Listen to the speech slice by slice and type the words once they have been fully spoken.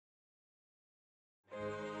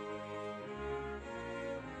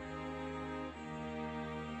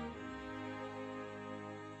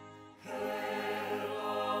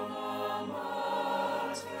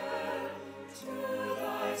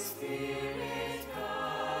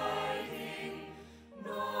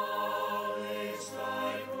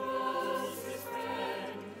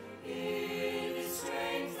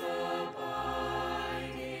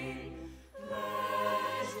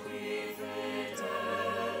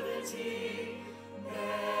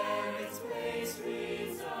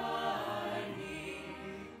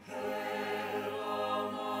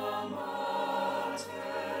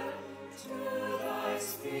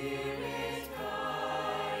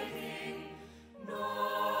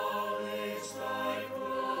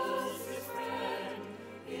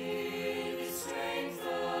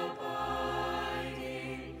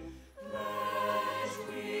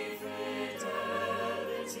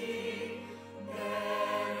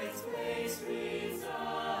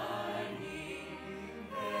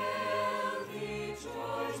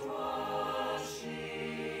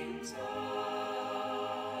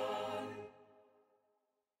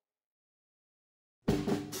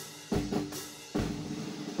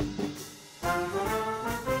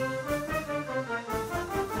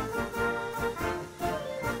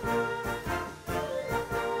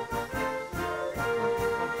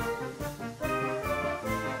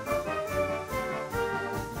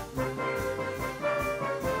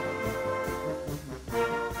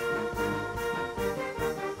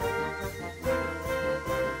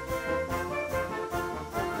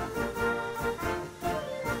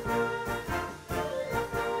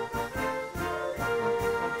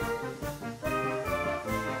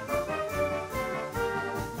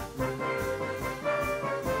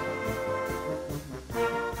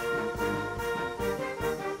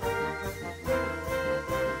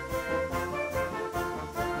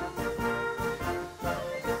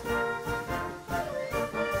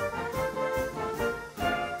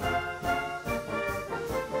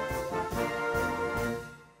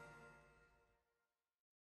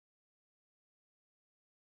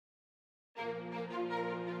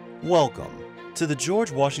Welcome to the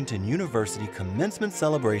George Washington University Commencement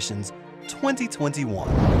Celebrations 2021.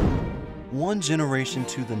 One generation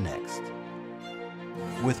to the next.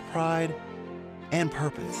 With pride and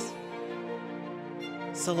purpose.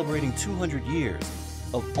 Celebrating 200 years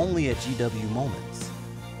of only at GW moments.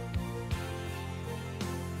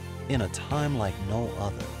 In a time like no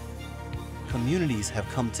other, communities have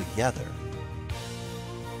come together,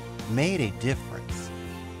 made a difference,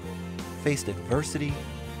 faced adversity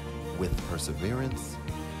with perseverance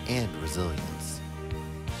and resilience.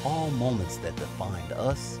 All moments that defined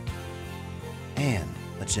us and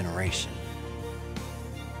a generation.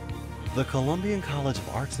 The Columbian College of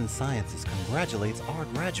Arts and Sciences congratulates our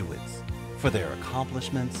graduates for their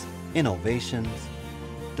accomplishments, innovations,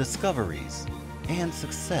 discoveries, and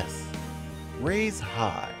success. Raise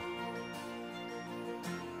high.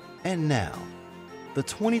 And now, the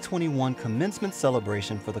 2021 commencement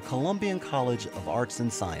celebration for the Columbian College of Arts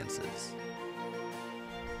and Sciences.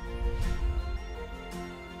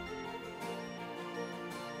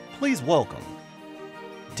 Please welcome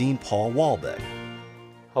Dean Paul Walbeck.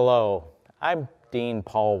 Hello, I'm Dean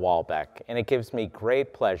Paul Walbeck, and it gives me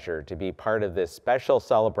great pleasure to be part of this special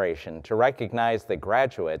celebration to recognize the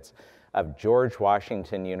graduates of George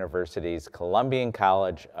Washington University's Columbian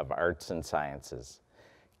College of Arts and Sciences.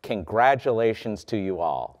 Congratulations to you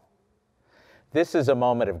all. This is a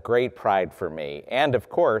moment of great pride for me, and of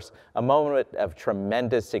course, a moment of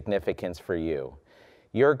tremendous significance for you.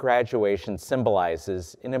 Your graduation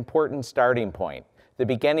symbolizes an important starting point, the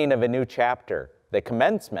beginning of a new chapter, the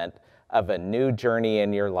commencement of a new journey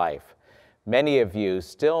in your life. Many of you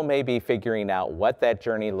still may be figuring out what that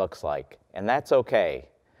journey looks like, and that's okay.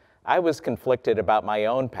 I was conflicted about my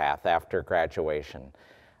own path after graduation.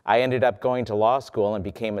 I ended up going to law school and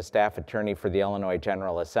became a staff attorney for the Illinois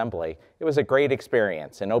General Assembly. It was a great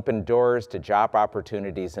experience and opened doors to job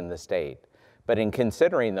opportunities in the state. But in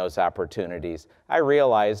considering those opportunities, I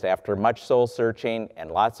realized after much soul searching and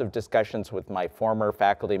lots of discussions with my former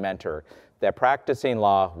faculty mentor that practicing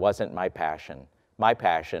law wasn't my passion. My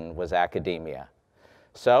passion was academia.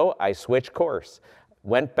 So I switched course,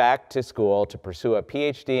 went back to school to pursue a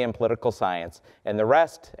PhD in political science, and the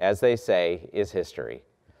rest, as they say, is history.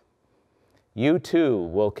 You too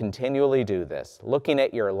will continually do this, looking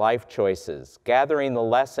at your life choices, gathering the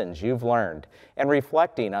lessons you've learned, and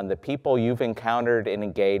reflecting on the people you've encountered and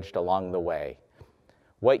engaged along the way.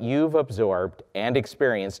 What you've absorbed and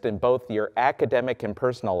experienced in both your academic and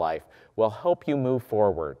personal life will help you move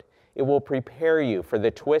forward. It will prepare you for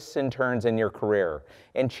the twists and turns in your career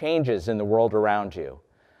and changes in the world around you.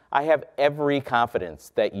 I have every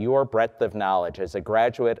confidence that your breadth of knowledge as a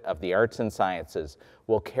graduate of the arts and sciences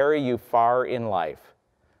will carry you far in life.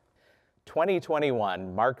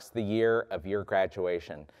 2021 marks the year of your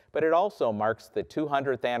graduation, but it also marks the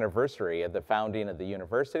 200th anniversary of the founding of the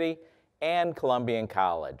university and Columbian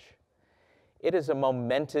College. It is a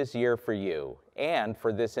momentous year for you and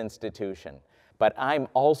for this institution, but I'm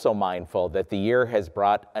also mindful that the year has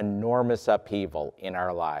brought enormous upheaval in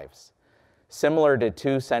our lives. Similar to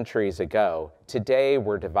 2 centuries ago, today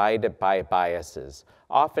we're divided by biases,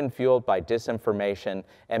 often fueled by disinformation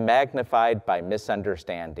and magnified by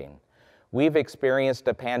misunderstanding. We've experienced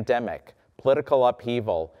a pandemic, political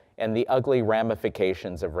upheaval, and the ugly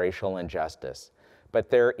ramifications of racial injustice. But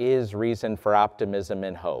there is reason for optimism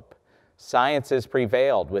and hope. Science has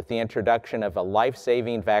prevailed with the introduction of a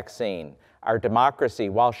life-saving vaccine. Our democracy,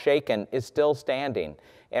 while shaken, is still standing,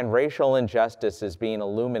 and racial injustice is being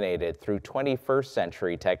illuminated through 21st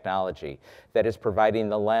century technology that is providing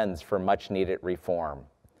the lens for much-needed reform.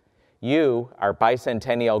 You, our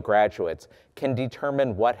bicentennial graduates, can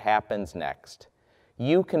determine what happens next.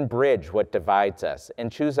 You can bridge what divides us and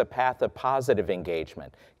choose a path of positive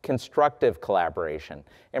engagement, constructive collaboration,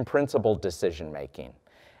 and principled decision-making.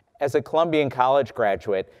 As a Columbian College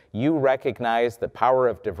graduate, you recognize the power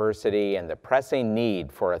of diversity and the pressing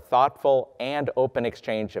need for a thoughtful and open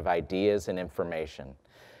exchange of ideas and information.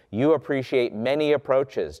 You appreciate many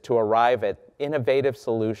approaches to arrive at innovative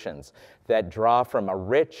solutions that draw from a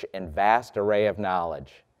rich and vast array of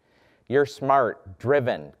knowledge. You're smart,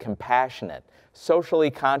 driven, compassionate,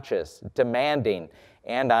 socially conscious, demanding,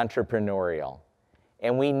 and entrepreneurial.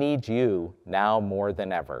 And we need you now more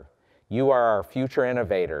than ever. You are our future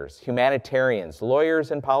innovators, humanitarians,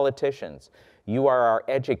 lawyers, and politicians. You are our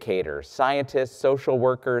educators, scientists, social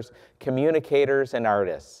workers, communicators, and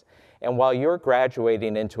artists. And while you're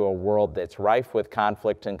graduating into a world that's rife with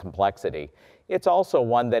conflict and complexity, it's also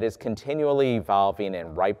one that is continually evolving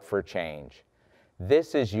and ripe for change.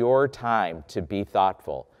 This is your time to be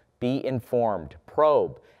thoughtful, be informed,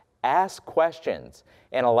 probe, Ask questions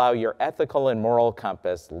and allow your ethical and moral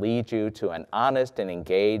compass lead you to an honest and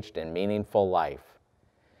engaged and meaningful life.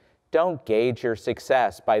 Don't gauge your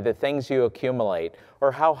success by the things you accumulate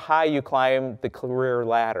or how high you climb the career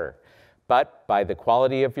ladder, but by the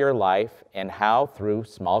quality of your life and how, through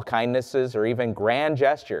small kindnesses or even grand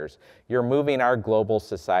gestures, you're moving our global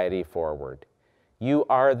society forward. You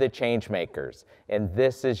are the change makers, and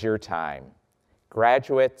this is your time.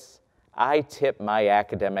 Graduates, I tip my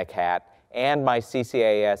academic hat and my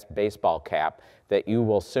CCAS baseball cap that you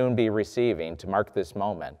will soon be receiving to mark this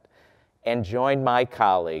moment, and join my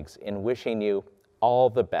colleagues in wishing you all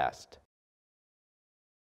the best.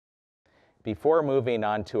 Before moving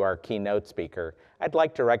on to our keynote speaker, I'd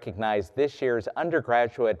like to recognize this year's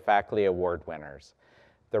Undergraduate Faculty Award winners.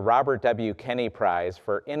 The Robert W. Kenney Prize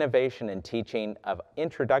for Innovation in Teaching of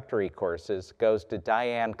Introductory Courses goes to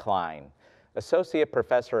Diane Klein, Associate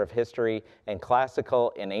Professor of History and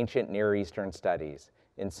Classical and Ancient Near Eastern Studies,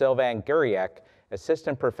 and Sylvan Guriek,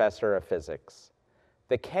 Assistant Professor of Physics.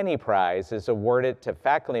 The Kenney Prize is awarded to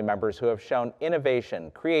faculty members who have shown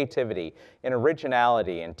innovation, creativity, and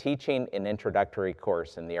originality in teaching an introductory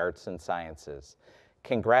course in the arts and sciences.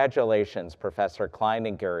 Congratulations, Professor Klein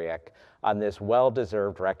and Guriek, on this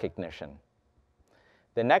well-deserved recognition.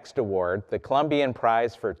 The next award, the Columbian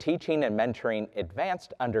Prize for Teaching and Mentoring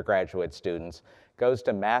Advanced Undergraduate Students, goes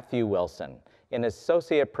to Matthew Wilson, an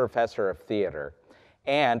Associate Professor of Theater,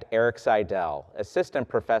 and Eric Seidel, Assistant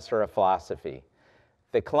Professor of Philosophy.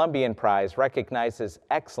 The Columbian Prize recognizes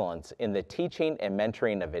excellence in the teaching and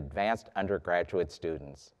mentoring of advanced undergraduate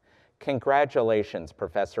students. Congratulations,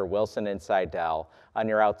 Professor Wilson and Seidel, on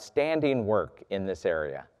your outstanding work in this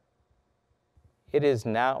area. It is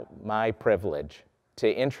now my privilege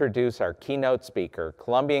to introduce our keynote speaker,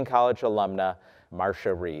 Columbian College alumna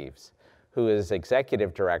Marcia Reeves, who is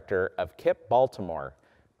Executive Director of KIPP Baltimore,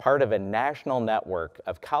 part of a national network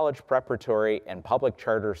of college preparatory and public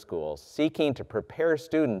charter schools seeking to prepare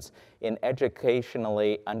students in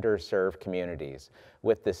educationally underserved communities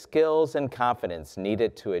with the skills and confidence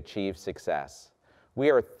needed to achieve success. We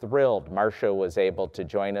are thrilled Marcia was able to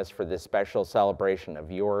join us for this special celebration of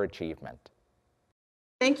your achievement.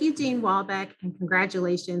 Thank you, Dean Walbeck, and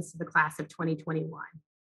congratulations to the class of 2021.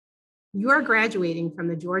 You are graduating from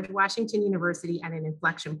the George Washington University at an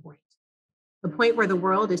inflection point, a point where the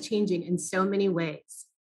world is changing in so many ways.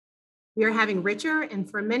 We are having richer and,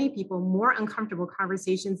 for many people, more uncomfortable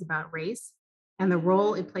conversations about race and the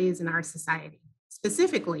role it plays in our society,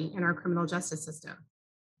 specifically in our criminal justice system.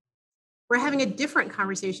 We're having a different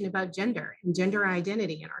conversation about gender and gender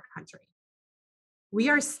identity in our country. We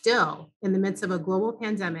are still in the midst of a global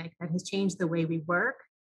pandemic that has changed the way we work,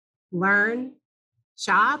 learn,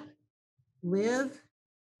 shop, live,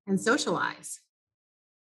 and socialize.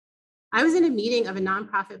 I was in a meeting of a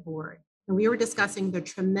nonprofit board, and we were discussing the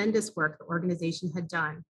tremendous work the organization had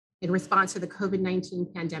done in response to the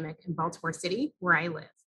COVID-19 pandemic in Baltimore City, where I live.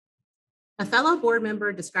 A fellow board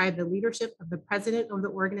member described the leadership of the president of the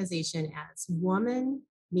organization as woman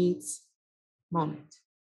meets moment.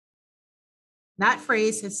 That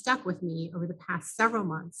phrase has stuck with me over the past several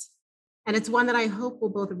months, and it's one that I hope will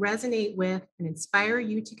both resonate with and inspire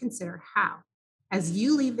you to consider how, as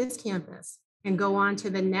you leave this campus and go on to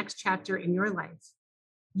the next chapter in your life,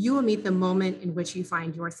 you will meet the moment in which you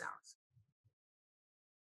find yourself.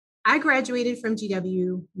 I graduated from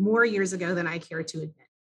GW more years ago than I care to admit,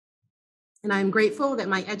 and I'm grateful that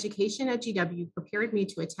my education at GW prepared me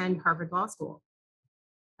to attend Harvard Law School.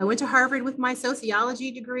 I went to Harvard with my sociology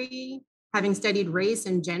degree, having studied race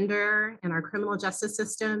and gender and our criminal justice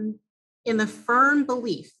system, in the firm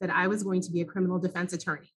belief that I was going to be a criminal defense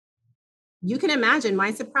attorney. You can imagine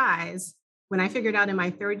my surprise when I figured out in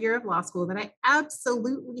my third year of law school that I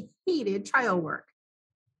absolutely hated trial work.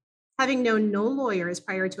 Having known no lawyers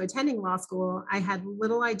prior to attending law school, I had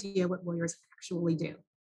little idea what lawyers actually do.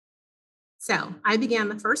 So I began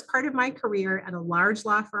the first part of my career at a large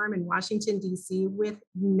law firm in Washington, D.C. with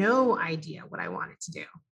no idea what I wanted to do.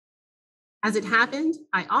 As it happened,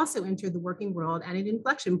 I also entered the working world at an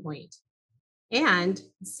inflection point. And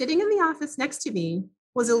sitting in the office next to me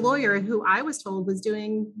was a lawyer who I was told was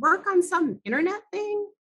doing work on some internet thing.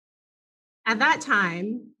 At that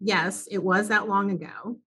time, yes, it was that long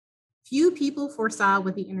ago, few people foresaw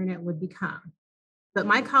what the internet would become. But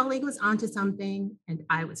my colleague was onto something, and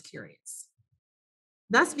I was curious.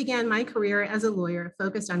 Thus began my career as a lawyer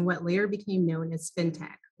focused on what later became known as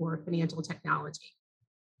fintech, or financial technology.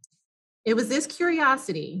 It was this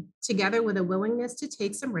curiosity, together with a willingness to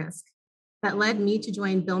take some risk, that led me to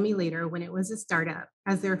join Bill Me Later when it was a startup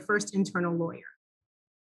as their first internal lawyer.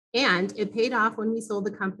 And it paid off when we sold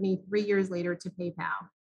the company 3 years later to PayPal.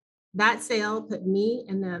 That sale put me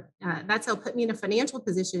in a financial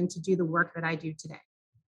position to do the work that I do today.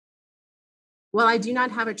 While I do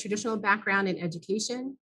not have a traditional background in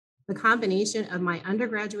education, the combination of my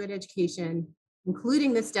undergraduate education,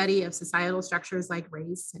 including the study of societal structures like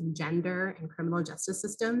race and gender and criminal justice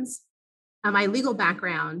systems, and my legal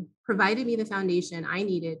background provided me the foundation I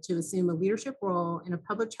needed to assume a leadership role in a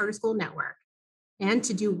public charter school network and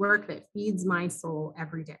to do work that feeds my soul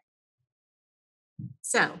every day.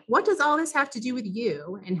 So, what does all this have to do with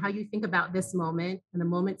you and how you think about this moment and the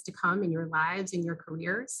moments to come in your lives and your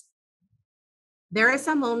careers? There are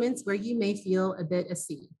some moments where you may feel a bit at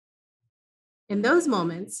sea. In those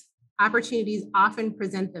moments, opportunities often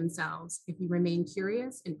present themselves if you remain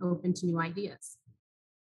curious and open to new ideas.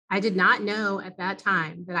 I did not know at that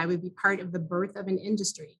time that I would be part of the birth of an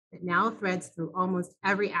industry that now threads through almost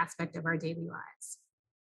every aspect of our daily lives.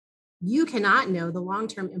 You cannot know the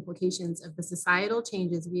long-term implications of the societal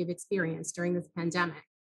changes we have experienced during this pandemic,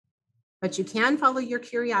 but you can follow your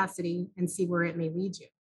curiosity and see where it may lead you.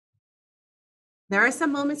 There are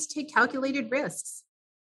some moments to take calculated risks.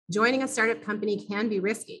 Joining a startup company can be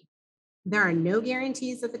risky. There are no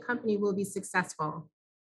guarantees that the company will be successful.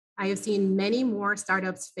 I have seen many more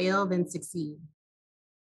startups fail than succeed.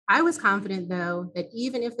 I was confident, though, that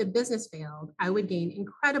even if the business failed, I would gain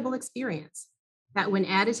incredible experience that, when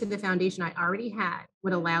added to the foundation I already had,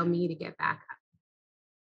 would allow me to get back up.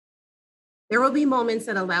 There will be moments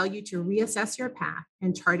that allow you to reassess your path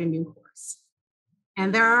and chart a new course.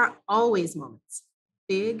 And there are always moments,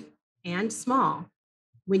 big and small,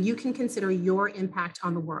 when you can consider your impact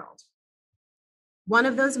on the world. One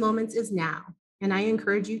of those moments is now, and I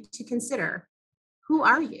encourage you to consider, who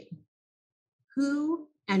are you? Who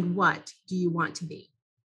and what do you want to be?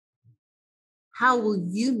 How will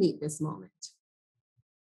you meet this moment?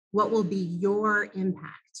 What will be your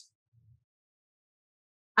impact?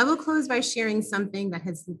 I will close by sharing something that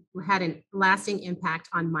has had a lasting impact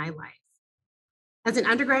on my life. As an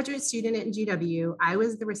undergraduate student at GW, I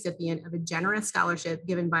was the recipient of a generous scholarship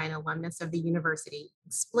given by an alumnus of the university,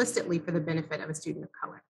 explicitly for the benefit of a student of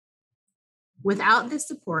color. Without this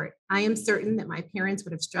support, I am certain that my parents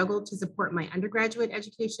would have struggled to support my undergraduate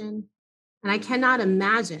education, and I cannot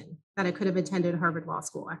imagine that I could have attended Harvard Law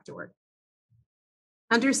School afterward.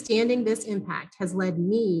 Understanding this impact has led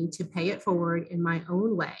me to pay it forward in my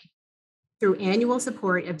own way through annual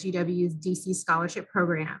support of GW's DC Scholarship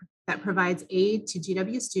Program that provides aid to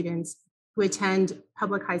GW students who attend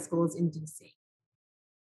public high schools in DC.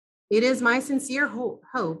 It is my sincere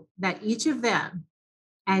hope that each of them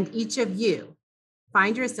and each of you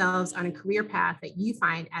find yourselves on a career path that you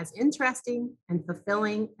find as interesting and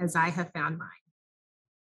fulfilling as I have found mine.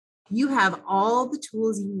 You have all the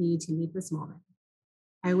tools you need to meet this moment.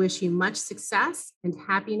 I wish you much success and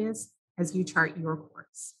happiness as you chart your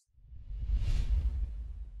course.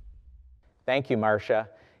 Thank you, Marcia.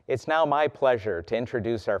 It's now my pleasure to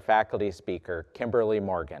introduce our faculty speaker, Kimberly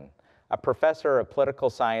Morgan, a professor of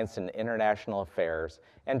political science and international affairs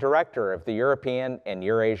and director of the European and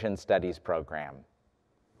Eurasian Studies program.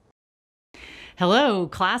 Hello,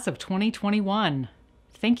 class of 2021.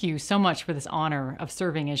 Thank you so much for this honor of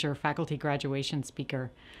serving as your faculty graduation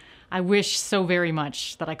speaker. I wish so very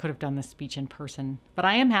much that I could have done this speech in person, but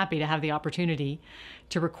I am happy to have the opportunity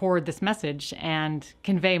to record this message and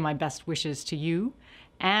convey my best wishes to you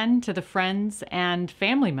and to the friends and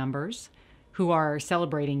family members who are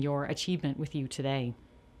celebrating your achievement with you today.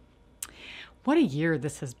 What a year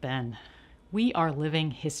this has been. We are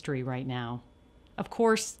living history right now. Of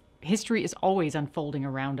course, history is always unfolding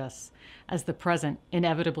around us as the present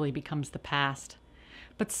inevitably becomes the past.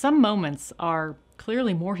 But some moments are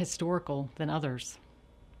clearly more historical than others.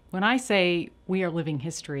 When I say we are living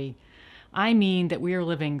history, I mean that we are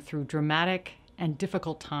living through dramatic and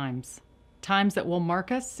difficult times, times that will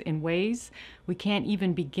mark us in ways we can't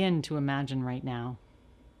even begin to imagine right now.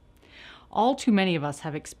 All too many of us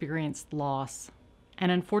have experienced loss,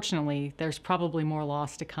 and unfortunately, there's probably more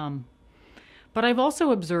loss to come. But I've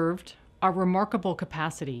also observed our remarkable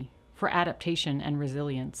capacity for adaptation and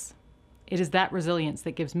resilience. It is that resilience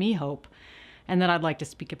that gives me hope and that I'd like to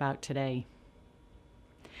speak about today.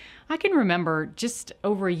 I can remember just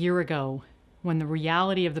over a year ago, when the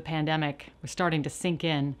reality of the pandemic was starting to sink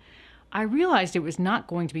in, I realized it was not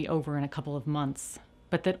going to be over in a couple of months,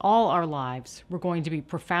 but that all our lives were going to be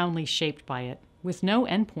profoundly shaped by it, with no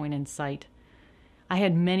endpoint in sight. I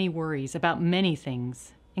had many worries about many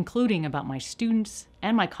things, including about my students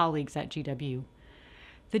and my colleagues at GW.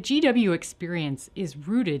 The GW experience is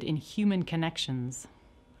rooted in human connections.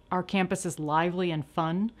 Our campus is lively and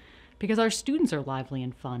fun because our students are lively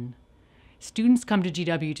and fun. Students come to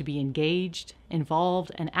GW to be engaged,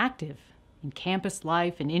 involved, and active in campus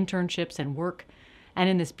life and internships and work, and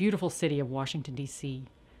in this beautiful city of Washington, D.C.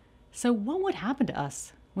 So what would happen to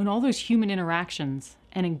us when all those human interactions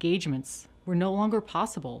and engagements were no longer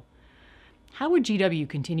possible? How would GW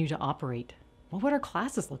continue to operate? What would our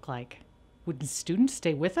classes look like? Would students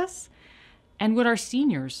stay with us? And would our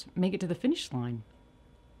seniors make it to the finish line?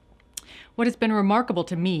 What has been remarkable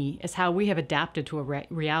to me is how we have adapted to a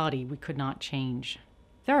reality we could not change.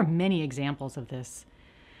 There are many examples of this.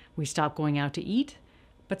 We stopped going out to eat,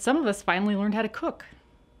 but some of us finally learned how to cook.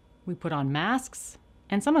 We put on masks,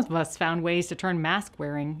 and some of us found ways to turn mask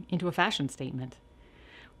wearing into a fashion statement.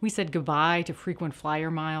 We said goodbye to frequent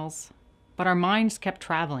flyer miles, but our minds kept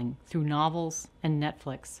traveling through novels and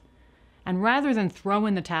Netflix. And rather than throw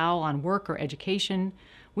in the towel on work or education,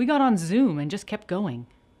 we got on Zoom and just kept going.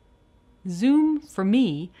 Zoom, for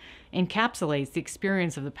me, encapsulates the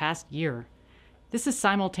experience of the past year. This is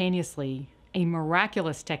simultaneously a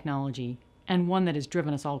miraculous technology and one that has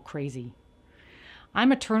driven us all crazy.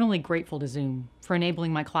 I'm eternally grateful to Zoom for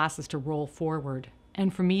enabling my classes to roll forward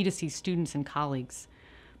and for me to see students and colleagues.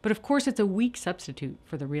 But of course, it's a weak substitute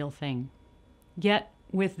for the real thing. Yet,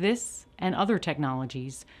 with this and other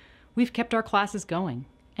technologies, we've kept our classes going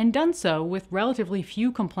and done so with relatively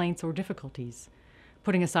few complaints or difficulties,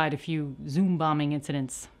 putting aside a few Zoom bombing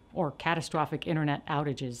incidents or catastrophic internet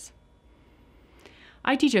outages.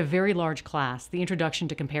 I teach a very large class, the Introduction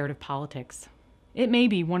to Comparative Politics. It may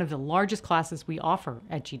be one of the largest classes we offer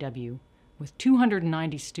at GW, with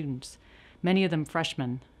 290 students, many of them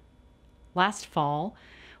freshmen. Last fall,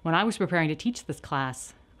 when I was preparing to teach this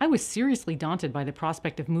class, I was seriously daunted by the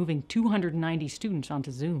prospect of moving 290 students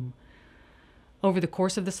onto Zoom. Over the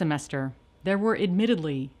course of the semester, there were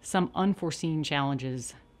admittedly some unforeseen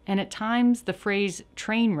challenges, and at times the phrase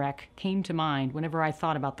train wreck came to mind whenever I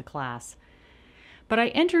thought about the class. But I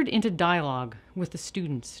entered into dialogue with the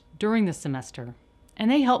students during the semester, and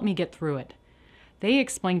they helped me get through it. They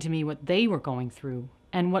explained to me what they were going through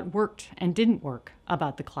and what worked and didn't work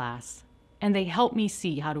about the class, and they helped me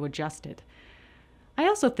see how to adjust it. I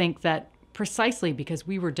also think that precisely because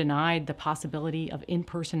we were denied the possibility of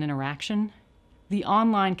in-person interaction, the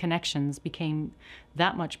online connections became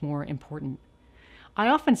that much more important. I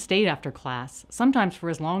often stayed after class, sometimes for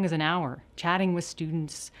as long as an hour, chatting with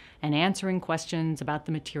students and answering questions about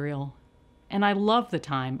the material. And I loved the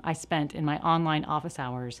time I spent in my online office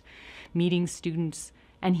hours, meeting students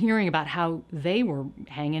and hearing about how they were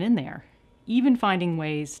hanging in there, even finding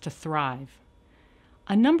ways to thrive.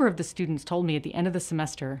 A number of the students told me at the end of the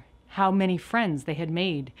semester how many friends they had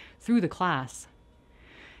made through the class.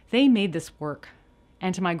 They made this work,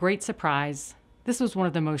 and to my great surprise, this was one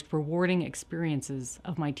of the most rewarding experiences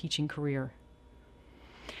of my teaching career.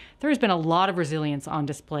 There has been a lot of resilience on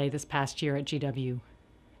display this past year at GW.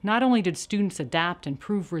 Not only did students adapt and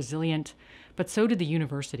prove resilient, but so did the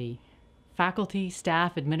university. Faculty,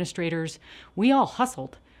 staff, administrators, we all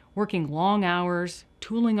hustled, working long hours,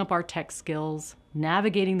 tooling up our tech skills,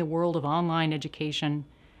 navigating the world of online education,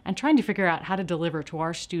 and trying to figure out how to deliver to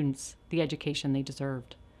our students the education they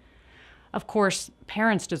deserved. Of course,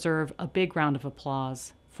 parents deserve a big round of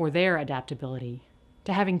applause for their adaptability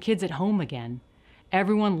to having kids at home again,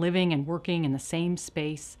 everyone living and working in the same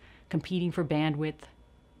space, competing for bandwidth.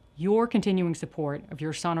 Your continuing support of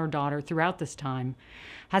your son or daughter throughout this time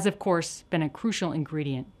has, of course, been a crucial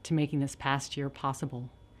ingredient to making this past year possible.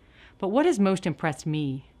 But what has most impressed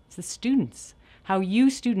me is the students, how you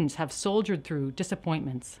students have soldiered through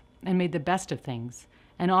disappointments and made the best of things,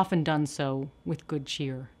 and often done so with good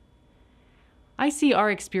cheer. I see our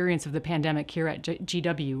experience of the pandemic here at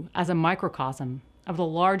GW as a microcosm of the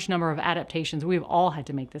large number of adaptations we've all had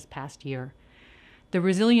to make this past year. The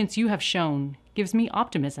resilience you have shown gives me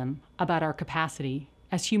optimism about our capacity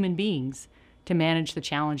as human beings to manage the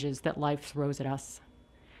challenges that life throws at us.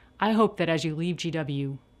 I hope that as you leave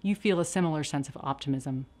GW, you feel a similar sense of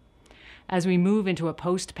optimism. As we move into a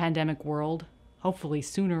post-pandemic world, hopefully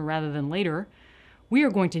sooner rather than later, we are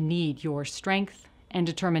going to need your strength and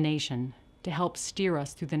determination to help steer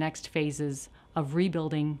us through the next phases of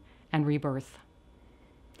rebuilding and rebirth.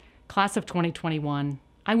 Class of 2021,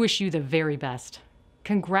 I wish you the very best.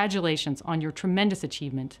 Congratulations on your tremendous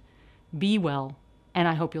achievement. Be well, and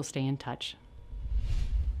I hope you'll stay in touch.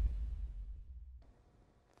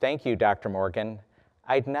 Thank you, Dr. Morgan.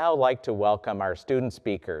 I'd now like to welcome our student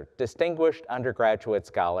speaker, distinguished undergraduate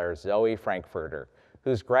scholar Zoe Frankfurter,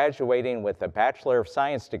 who's graduating with a Bachelor of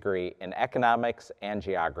Science degree in Economics and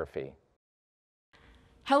Geography.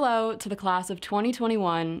 Hello to the class of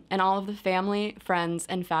 2021 and all of the family, friends,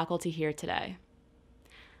 and faculty here today.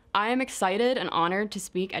 I am excited and honored to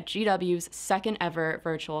speak at GW's second ever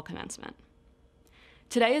virtual commencement.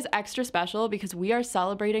 Today is extra special because we are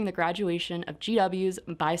celebrating the graduation of GW's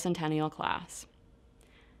bicentennial class.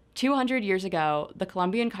 200 years ago, the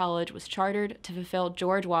Columbian College was chartered to fulfill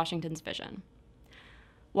George Washington's vision.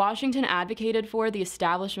 Washington advocated for the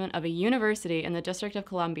establishment of a university in the District of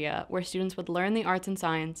Columbia where students would learn the arts and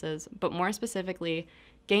sciences, but more specifically,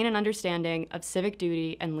 gain an understanding of civic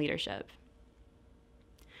duty and leadership.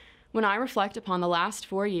 When I reflect upon the last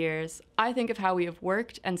 4 years, I think of how we have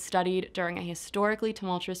worked and studied during a historically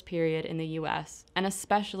tumultuous period in the US, and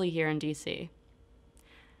especially here in DC.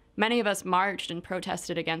 Many of us marched and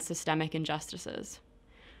protested against systemic injustices.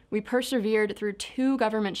 We persevered through 2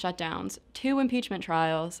 government shutdowns, 2 impeachment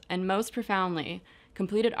trials, and most profoundly,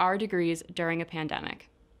 completed our degrees during a pandemic.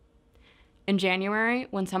 In January,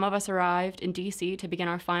 when some of us arrived in DC to begin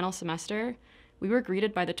our final semester, we were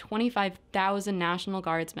greeted by the 25,000 National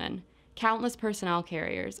Guardsmen, countless personnel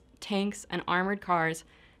carriers, tanks, and armored cars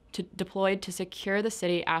deployed to secure the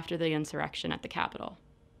city after the insurrection at the Capitol.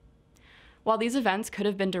 While these events could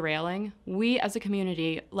have been derailing, we as a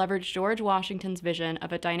community leveraged George Washington's vision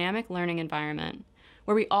of a dynamic learning environment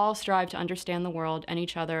where we all strive to understand the world and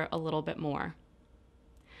each other a little bit more.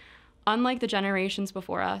 Unlike the generations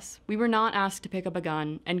before us, we were not asked to pick up a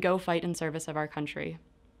gun and go fight in service of our country.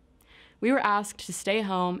 We were asked to stay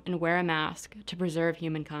home and wear a mask to preserve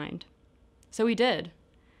humankind. So we did.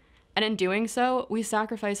 And in doing so, we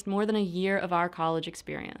sacrificed more than a year of our college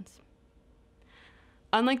experience.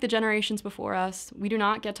 Unlike the generations before us, we do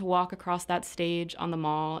not get to walk across that stage on the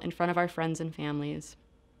mall in front of our friends and families.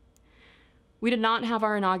 We did not have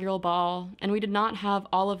our inaugural ball, and we did not have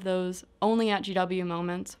all of those only at GW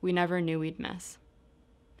moments we never knew we'd miss.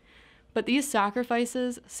 But these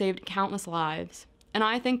sacrifices saved countless lives. And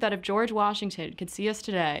I think that if George Washington could see us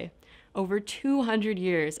today, over 200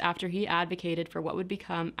 years after he advocated for what would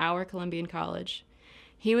become our Columbian College,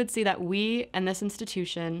 he would see that we and this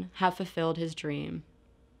institution have fulfilled his dream.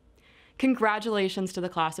 Congratulations to the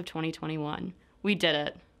class of 2021. We did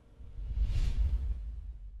it.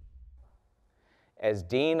 As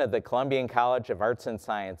Dean of the Columbian College of Arts and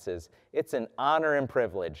Sciences, it's an honor and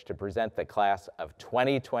privilege to present the class of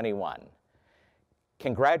 2021.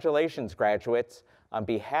 Congratulations, graduates. On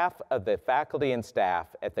behalf of the faculty and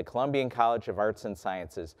staff at the Columbian College of Arts and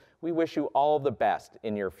Sciences, we wish you all the best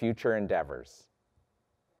in your future endeavors.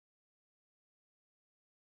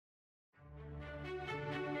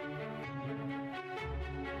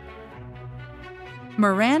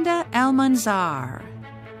 Miranda Almanzar,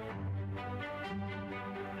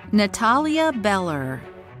 Natalia Beller,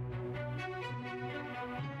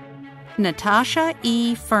 Natasha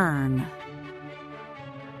E. Fern,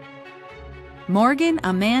 Morgan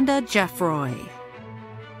Amanda Jeffroy,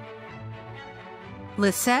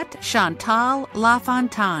 Lisette Chantal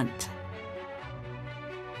Lafontant,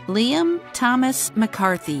 Liam Thomas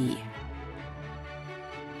McCarthy,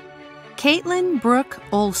 Caitlin Brooke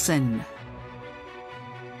Olson,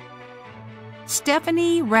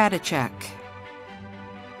 Stephanie Radicek,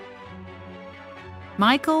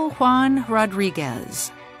 Michael Juan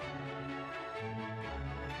Rodriguez,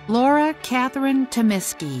 Laura Catherine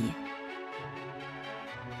Tomiski,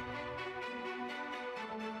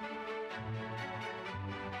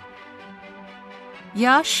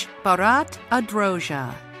 Yash Bharat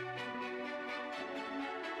Adroja,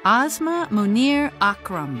 Asma Munir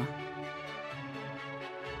Akram,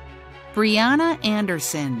 Brianna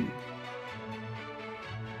Anderson,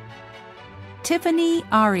 Tiffany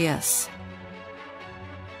Arias,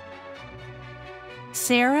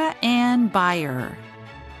 Sarah Ann Beyer,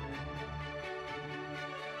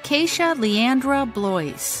 Keisha Leandra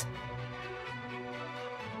Blois,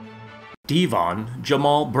 Devon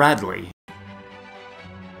Jamal Bradley,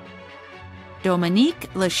 Dominique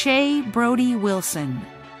Lachey Brody Wilson,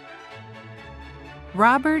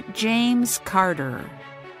 Robert James Carter,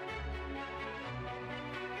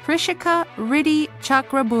 Prishika Riddhi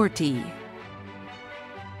Chakraborty,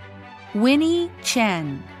 Winnie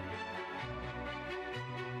Chen,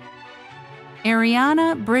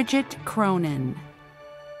 Ariana Bridget Cronin,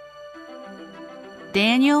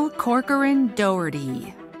 Daniel Corcoran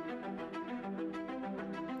Doherty,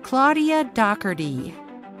 Claudia Doherty,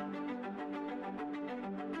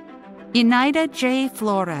 Inaida J.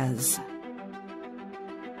 Flores,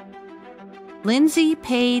 Lindsay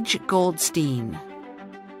Page Goldstein,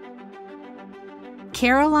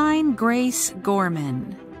 Caroline Grace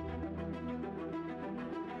Gorman,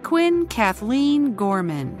 Quinn Kathleen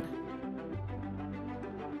Gorman,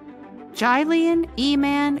 Jillian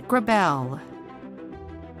Eman Grabel,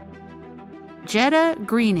 Jetta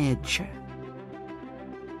Greenidge,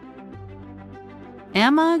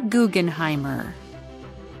 Emma Guggenheimer,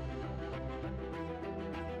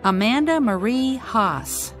 Amanda Marie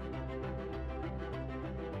Haas,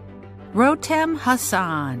 Rotem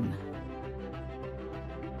Hassan,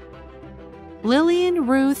 Lillian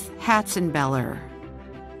Ruth Hatzenbeller,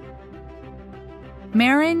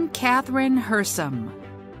 Marin Catherine Hersom,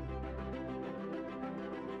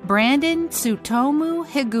 Brandon Sutomu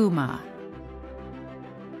Higuma,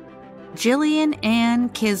 Jillian Ann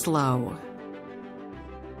Kislow,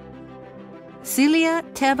 Celia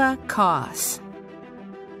Teva Koss,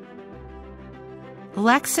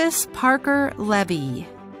 Lexus Parker Levy,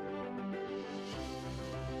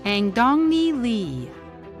 Angdongni Lee,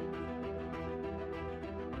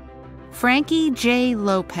 Frankie J.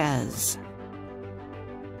 Lopez,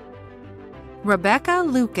 Rebecca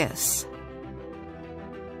Lucas,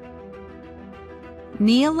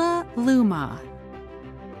 Neela Luma,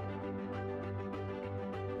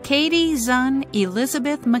 Katie Zun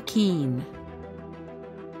Elizabeth McKean,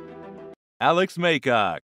 Alex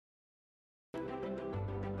Maycock,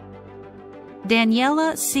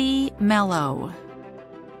 Daniela C. Mello,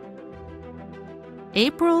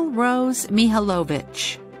 April Rose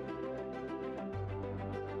Mihailovich,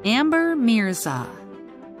 Amber Mirza,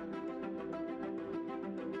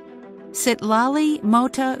 Sitlali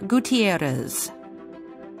Mota Gutierrez,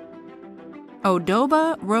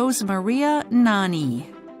 Odoba Rosemaria Nani,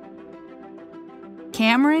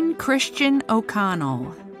 Cameron Christian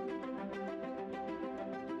O'Connell,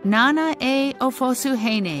 Nana A.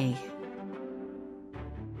 Ofosuhene,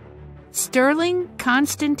 Sterling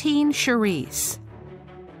Constantine Charisse,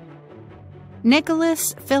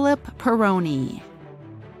 Nicholas Philip Peroni,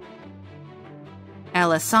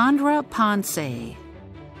 Alessandra Ponce,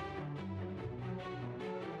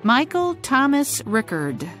 Michael Thomas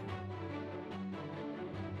Rickard,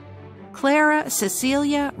 Clara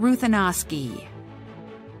Cecilia Ruthanoski,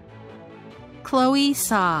 Chloe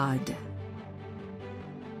Saad,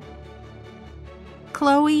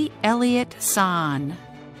 Chloe Elliott San,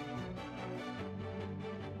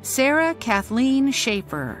 Sarah Kathleen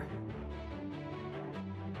Schaefer,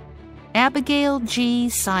 Abigail G.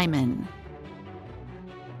 Simon,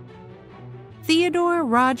 Theodore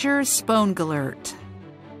Roger Spoengelert,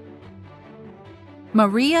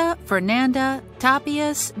 Maria Fernanda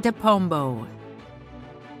Tapias de Pombo,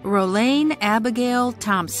 Rolane Abigail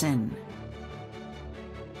Thompson,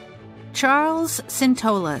 Charles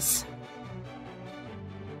Sintolas,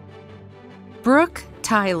 Brooke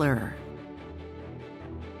Tyler,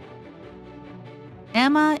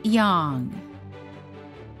 Emma Young,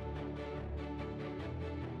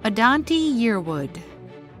 Adanti Yearwood,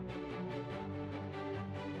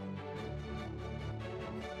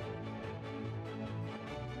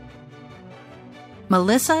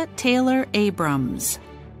 Melissa Taylor Abrams,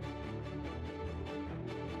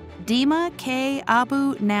 Dima K.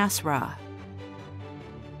 Abu Nasra,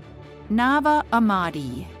 Nava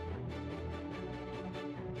Ahmadi,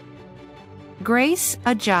 Grace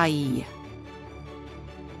Ajayi,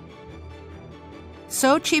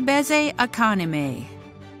 Sochibeze Akanime,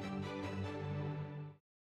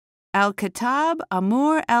 Al-Khatab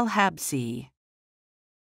Amour Al-Habsi,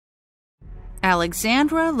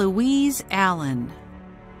 Alexandra Louise Allen,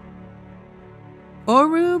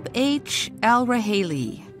 Orub H.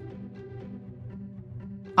 Al-Raheli,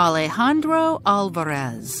 Alejandro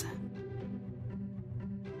Alvarez,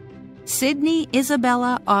 Sydney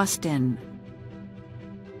Isabella Austin,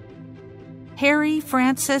 Harry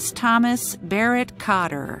Francis Thomas Barrett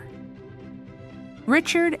Cotter,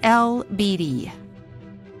 Richard L. Beatty,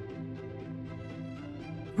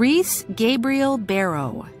 Reese Gabriel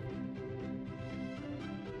Barrow,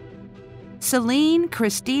 Celine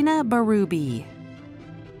Christina Barubi,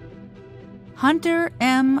 Hunter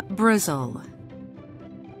M. Brizzle,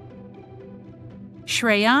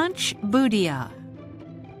 Shreyansh Budia,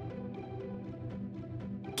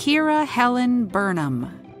 Kira Helen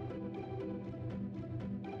Burnham,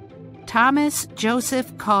 Thomas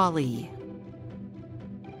Joseph Cawley,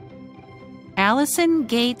 Allison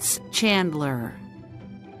Gates Chandler,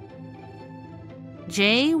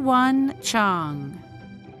 Jae-Won Chong,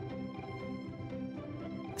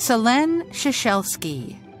 Selene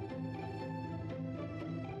Shishelsky,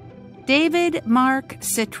 David Mark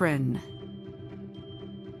Citron,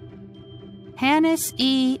 Hannes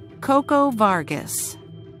E. Coco Vargas,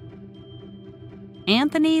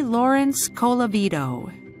 Anthony Lawrence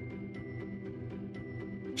Colavito,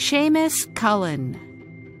 Seamus Cullen,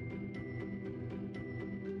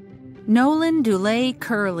 Nolan Dulay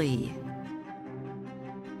Curley,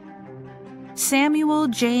 Samuel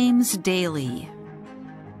James Daly,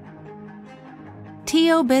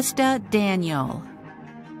 Teobista Daniel,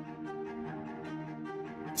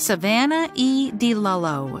 Savannah E.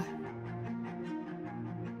 DeLullo,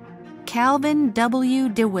 Calvin W.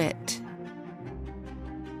 DeWitt,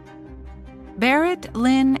 Barrett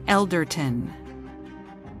Lynn Elderton,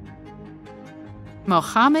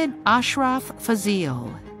 Mohammed Ashraf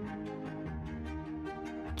Fazil,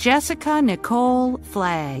 Jessica Nicole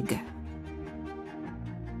Flagg,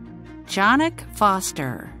 Jonik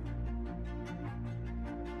Foster,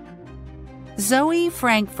 Zoe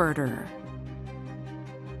Frankfurter,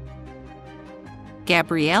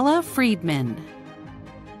 Gabriella Friedman,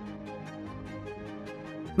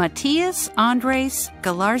 Matthias Andres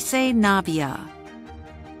Galarce Navia,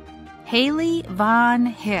 Haley Von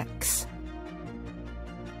Hicks,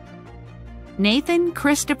 Nathan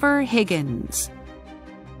Christopher Higgins,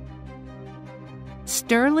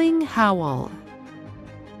 Sterling Howell,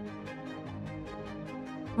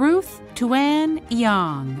 Ruth Tuan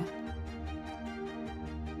Young,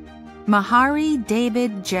 Mahari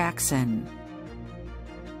David Jackson,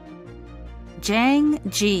 Jang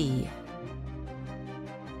Ji,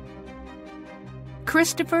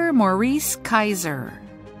 Christopher Maurice Kaiser,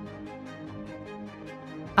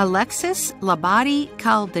 Alexis Labati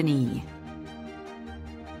Caldini,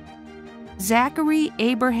 Zachary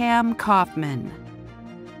Abraham Kaufman,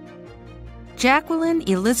 Jacqueline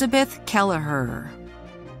Elizabeth Kelleher,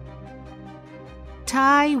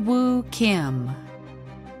 Tai Woo Kim,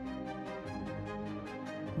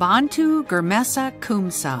 Bantu Gurmesa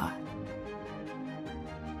Kumsa,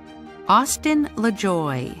 Austin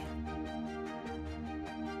LaJoy,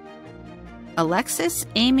 Alexis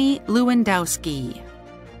Amy Lewandowski,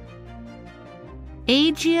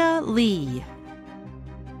 Agia Lee,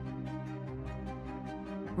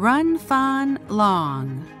 Run Fan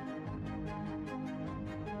Long,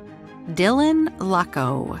 Dylan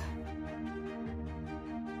Lucko,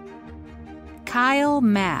 Kyle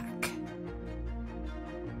Mack,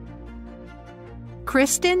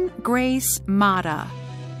 Kristen Grace Mata,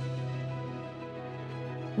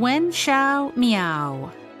 Wen Xiao Miao,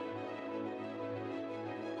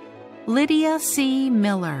 Lydia C.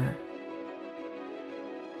 Miller,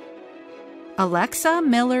 Alexa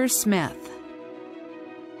Miller Smith,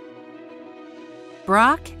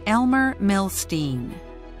 Brock Elmer Milstein,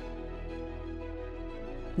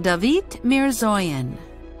 David Mirzoyan,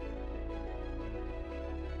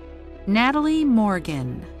 Natalie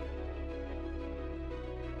Morgan,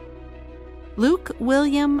 Luke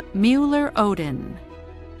William Mueller Odin,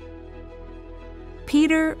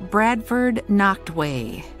 Peter Bradford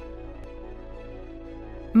Nachtway,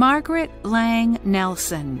 Margaret Lang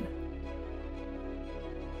Nelson,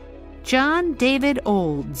 John David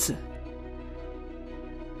Olds,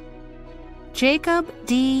 Jacob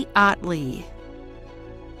D. Otley,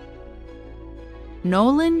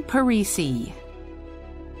 Nolan Parisi,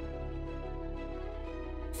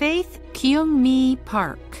 Faith Kyung-mi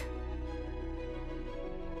Park,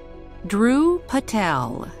 Drew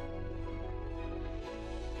Patel,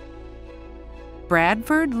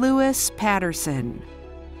 Bradford Lewis Patterson,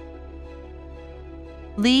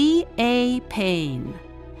 Lee A. Payne,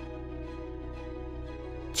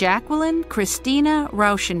 Jacqueline Christina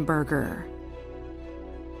Rauschenberger,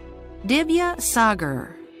 Divya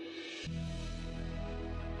Sagar,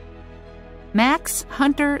 Max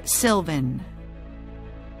Hunter Sylvan,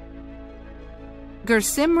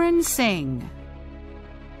 Gursimran Singh,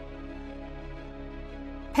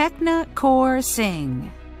 Pekna Kaur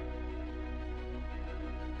Singh,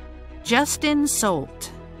 Justin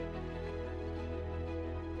Solt,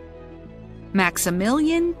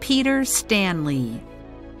 Maximilian Peter Stanley,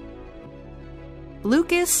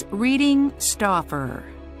 Lucas Reading Stauffer,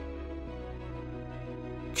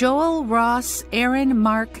 Joel Ross Aaron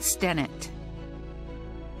Mark Stennett,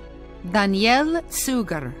 Danielle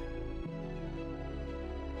Sugar,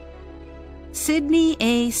 Sydney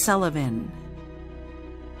A. Sullivan,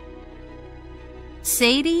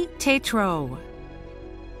 Sadie Tetro,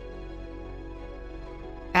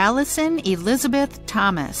 Allison Elizabeth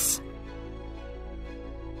Thomas,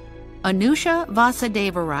 Anusha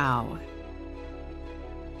Vasudevarao,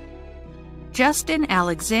 Justin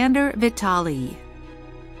Alexander Vitali,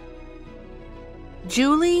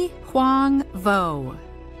 Julie Huang Vo,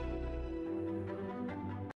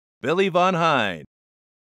 Billy Von Hine,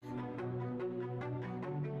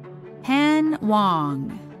 Han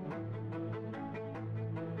Wang,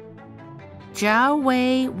 Zhao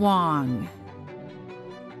Wei Wang,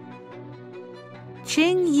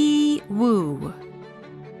 Qing Yi Wu,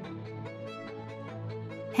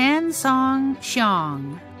 Han Song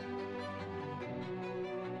Xiang,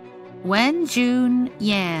 Wen Jun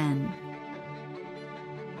Yan,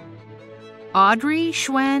 Audrey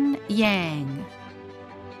Xuen Yang,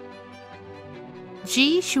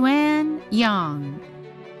 Ji Xuan Yang,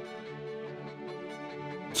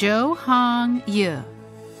 Zhou Hong Yu,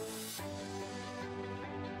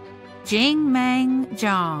 Jingmeng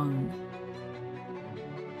Zhang,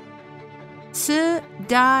 Si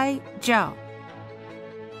Dai Zhao,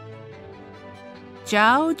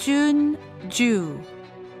 Zhao Jun Zhu,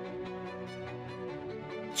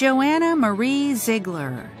 Joanna Marie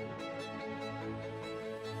Ziegler,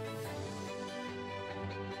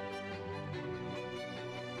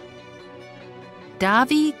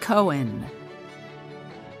 Davi Cohen,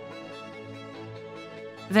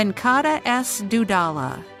 Venkata S.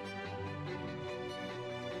 Dudala,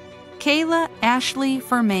 Kayla Ashley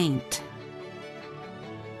Fermaint,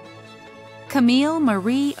 Camille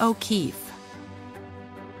Marie O'Keefe,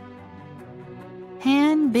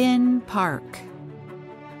 Han Bin Park,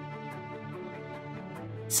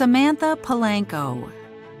 Samantha Palanco,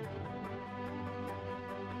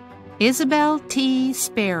 Isabel T.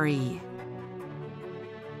 Sperry,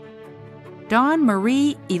 Dawn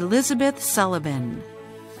Marie Elizabeth Sullivan,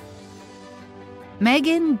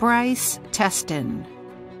 Megan Bryce Teston,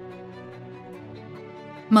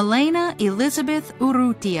 Milena Elizabeth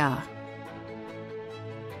Urrutia,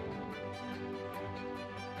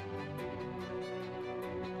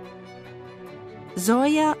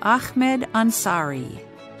 Zoya Ahmed Ansari,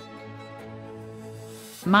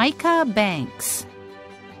 Micah Banks,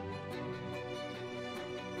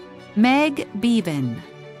 Meg Bevan,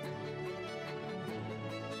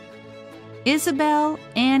 Isabel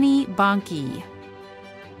Annie Bonke,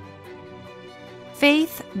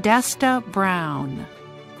 Faith Desta Brown,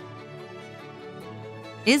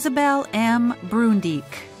 Isabel M.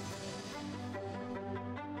 Brundick,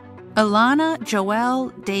 Alana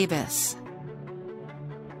Joelle Davis,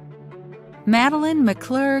 Madeline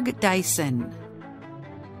McClurg Dyson,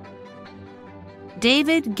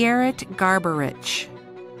 David Garrett Garberich,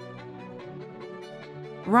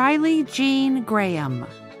 Riley Jean Graham,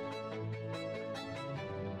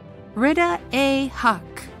 Rita A.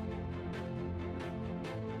 Huck,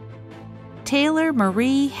 Taylor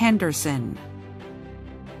Marie Henderson,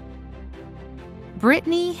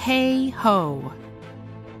 Brittany Hay Ho,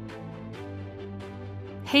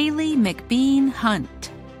 Haley McBean Hunt,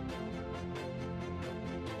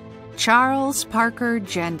 Charles Parker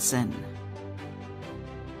Jensen,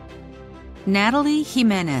 Natalie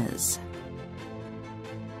Jimenez,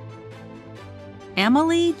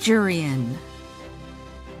 Emily Jurian,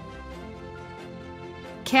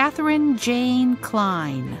 Catherine Jane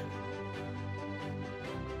Klein,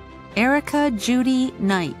 Erica Judy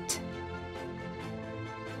Knight,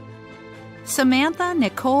 Samantha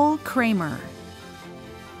Nicole Kramer,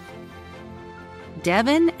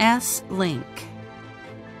 Devin S. Link,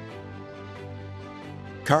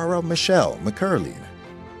 Cara Michelle McCurleen,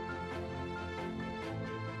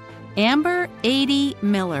 Amber Adie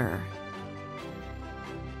Miller,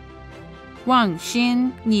 Wang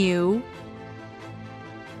Xin Niu,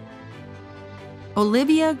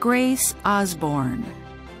 Olivia Grace Osborne,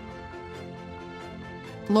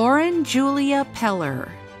 Lauren Julia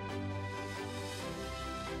Peller,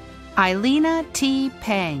 Eilena T.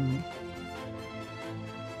 Peng,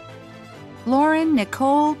 Lauren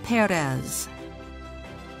Nicole Perez,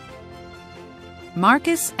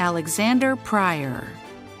 Marcus Alexander Pryor,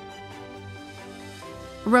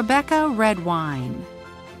 Rebecca Redwine,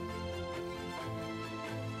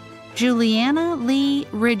 Juliana Lee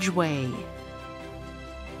Ridgway,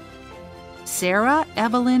 Sarah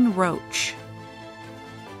Evelyn Roach,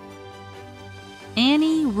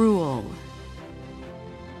 Annie Rule,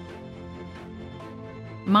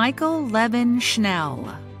 Michael Levin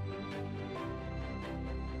Schnell,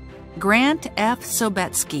 Grant F.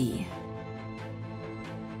 Sobetsky,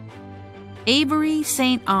 Avery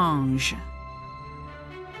St. Ange,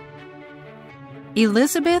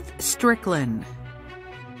 Elizabeth Strickland,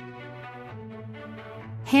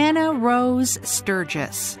 Hannah Rose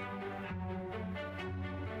Sturgis,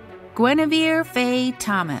 Guinevere Faye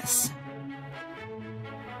Thomas,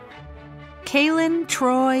 Kaylin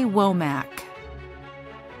Troy Womack,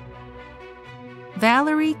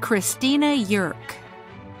 Valerie Christina Yerk,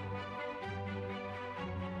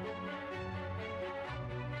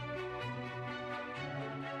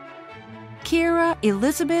 Kira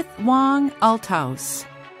Elizabeth Wong Althaus,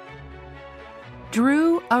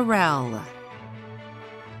 Drew Arell,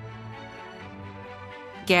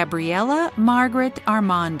 Gabriella Margaret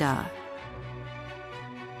Armanda,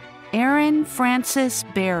 Erin Frances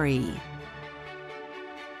Berry,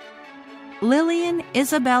 Lillian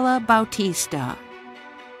Isabella Bautista,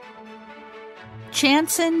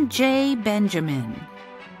 Chanson J. Benjamin,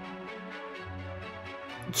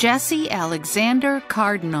 Jesse Alexander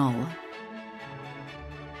Cardinal,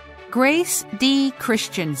 Grace D.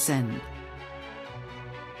 Christensen,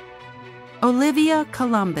 Olivia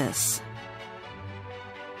Columbus,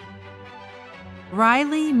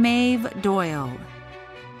 Riley Maeve Doyle,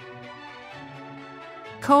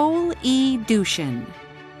 Cole E. Dushin,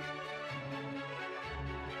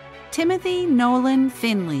 Timothy Nolan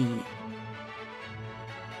Finley,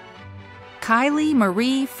 Kylie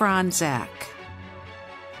Marie Franzak,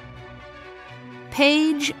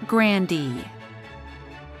 Paige Grandy,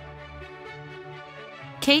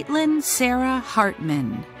 Caitlin Sarah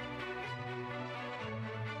Hartman,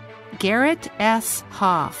 Garrett S.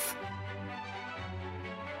 Hoff,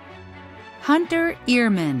 Hunter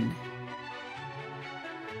Ehrman,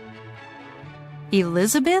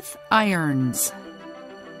 Elizabeth Irons,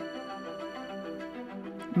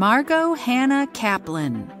 Margot Hannah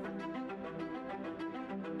Kaplan,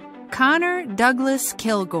 Connor Douglas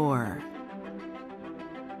Kilgore,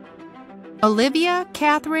 Olivia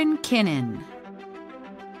Catherine Kinnan,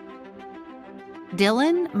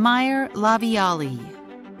 Dylan Meyer Laviali,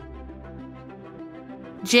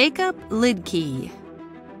 Jacob Lidkey,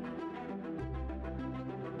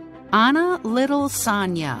 Anna Little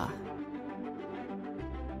Sonia,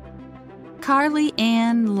 Carly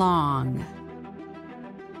Ann Long,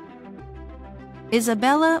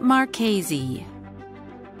 Isabella Marchese,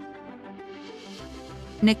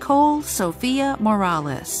 Nicole Sophia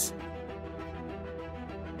Morales,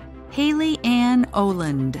 Haley Ann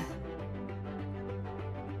Oland,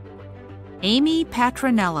 Amy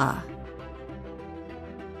Patronella,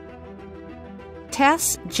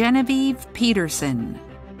 Tess Genevieve Peterson,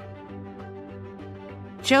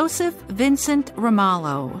 Joseph Vincent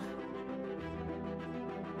Ramallo,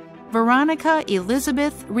 Veronica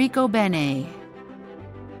Elizabeth Ricobene,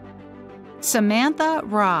 Samantha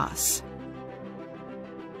Ross,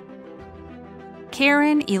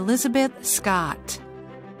 Karen Elizabeth Scott,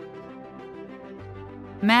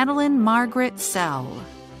 Madeline Margaret Sell,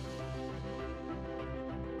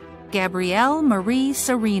 Gabrielle Marie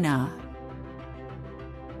Serena,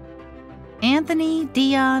 Anthony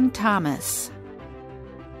Dion Thomas,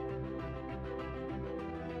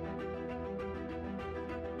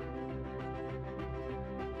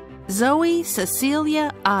 Zoe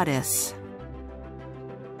Cecilia Otis,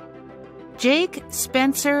 Jake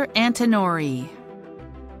Spencer Antonori,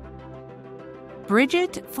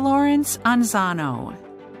 Bridget Florence Anzano,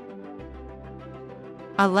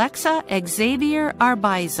 Alexa Xavier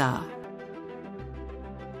Arbaiza,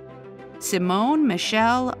 Simone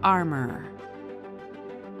Michelle Armour,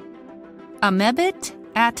 Amebit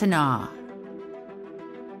Atana,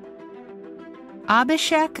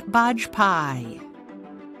 Abhishek Bajpai,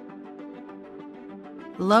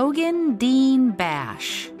 Logan Dean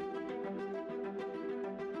Bash,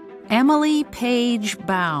 Emily Page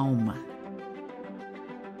Baum,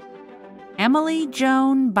 Emily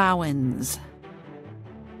Joan Bowens,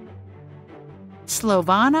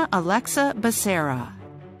 Slovana Alexa Becerra,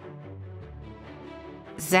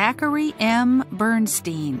 Zachary M.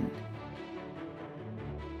 Bernstein,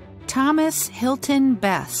 Thomas Hilton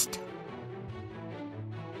Best,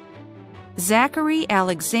 Zachary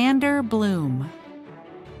Alexander Bloom,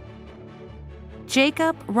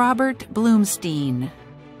 Jacob Robert Bloomstein,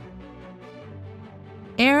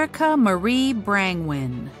 Erica Marie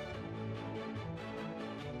Brangwin,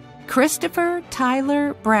 Christopher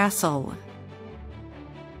Tyler Brassel,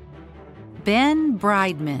 Ben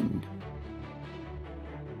Brideman,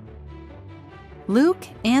 Luke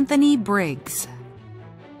Anthony Briggs,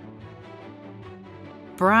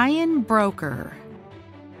 Brian Broker,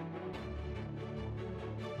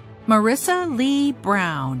 Marissa Lee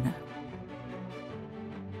Brown,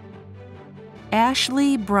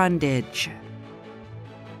 Ashley Brundage,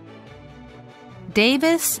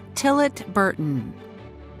 Davis Tillett Burton,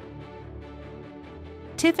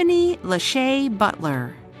 Tiffany Lachey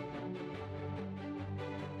Butler,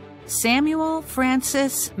 Samuel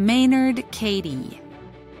Francis Maynard Cady,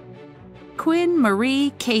 Quinn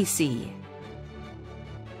Marie Casey,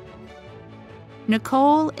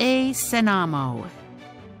 Nicole A. Senamo,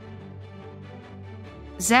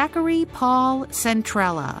 Zachary Paul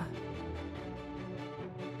Centrella,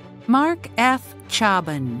 Mark F.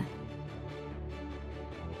 Chaban,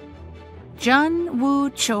 Jun Woo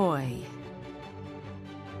Choi,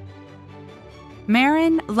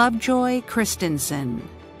 Marin Lovejoy Christensen,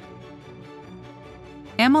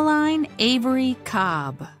 Emmeline Avery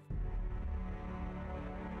Cobb,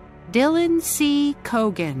 Dylan C.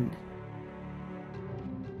 Cogan,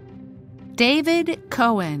 David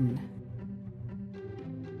Cohen,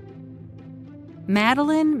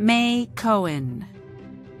 Madeline May Cohen,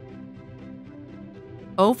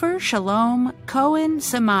 Ofer Shalom Cohen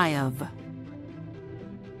Samayev,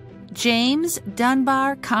 James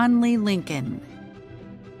Dunbar Conley Lincoln,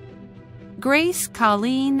 Grace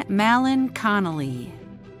Colleen Mallon Connolly,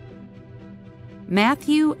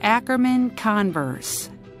 Matthew Ackerman Converse,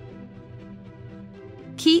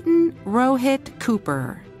 Keaton Rohit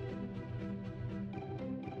Cooper,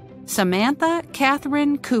 Samantha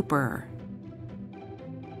Catherine Cooper,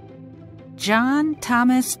 John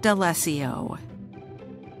Thomas D'Alessio,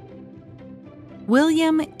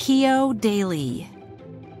 William Keogh Daly,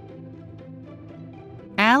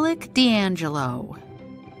 Alec D'Angelo,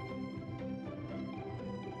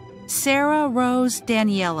 Sarah Rose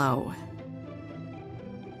Daniello,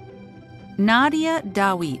 Nadia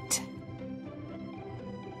Dawit,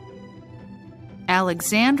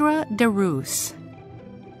 Alexandra DeRoos,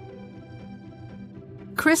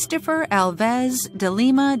 Christopher Alves de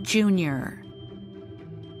Lima Jr.,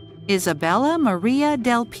 Isabella Maria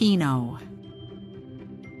Del Pino,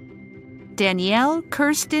 Danielle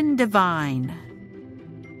Kirsten Devine,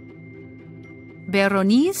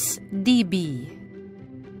 Beronice D.B.,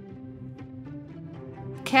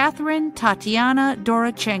 Catherine Tatiana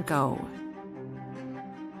Dorochenko,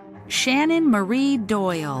 Shannon Marie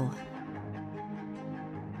Doyle,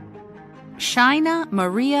 Shaina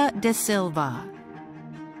Maria De Silva,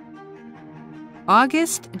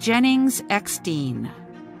 August Jennings Eckstein,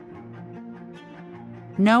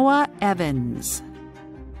 Noah Evans,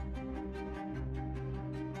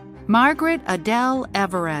 Margaret Adele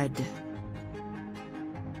Everett,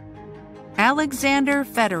 Alexander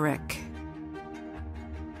Federick,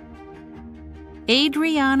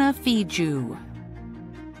 Adriana Fiju,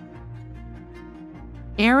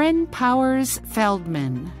 Aaron Powers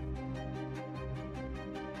Feldman,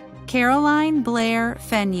 Caroline Blair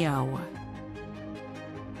Fenyo,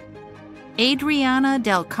 Adriana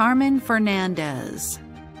Del Carmen Fernandez,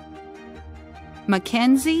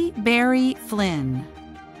 Mackenzie Barry Flynn,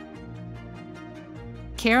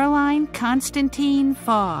 Caroline Constantine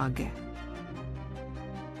Fogg,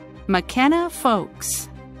 McKenna Folks,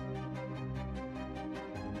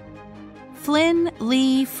 Flynn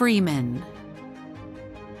Lee Freeman,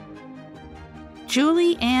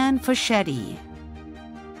 Julie Ann Fischetti,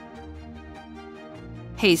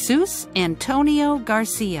 Jesus Antonio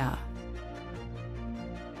Garcia,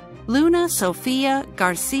 Luna Sofia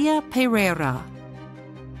Garcia Pereira,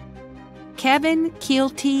 Kevin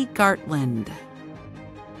Keelty Gartland,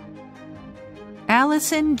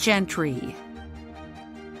 Allison Gentry,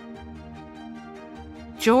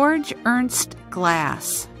 George Ernst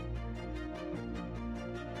Glass,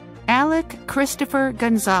 Alec Christopher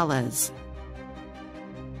Gonzalez,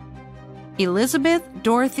 Elizabeth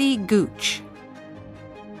Dorothy Gooch,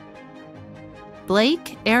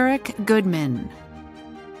 Blake Eric Goodman,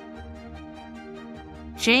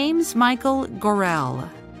 James Michael Gorell,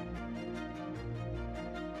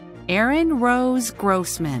 Aaron Rose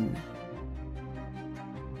Grossman,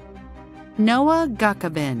 Noah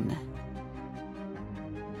Guckabin,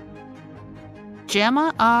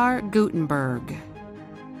 Gemma R. Gutenberg,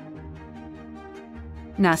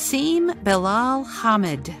 Nasim Bilal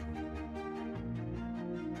Hamid,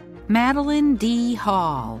 Madeline D.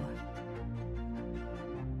 Hall,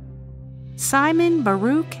 Simon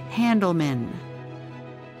Baruch Handelman,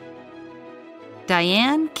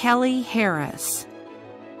 Diane Kelly Harris,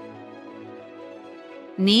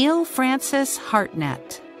 Neil Francis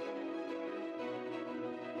Hartnett,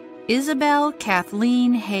 Isabel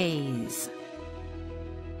Kathleen Hayes,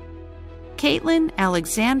 Caitlin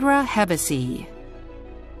Alexandra Hevesy,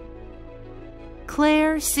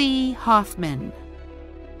 Claire C. Hoffman,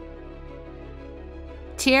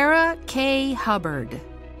 Tiara K. Hubbard,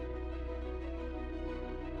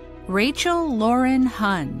 Rachel Lauren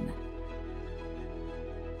Hunn,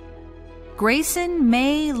 Grayson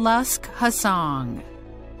May Lusk Hassong,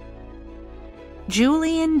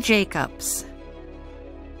 Julian Jacobs,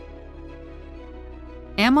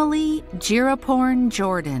 Emily Jiraporn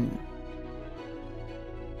Jordan,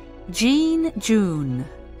 Jean June,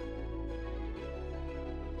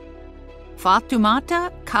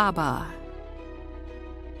 Fatumata Kaba,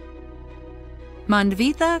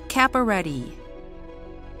 Manvitha Caparetti,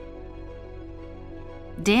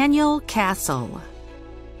 Daniel Castle,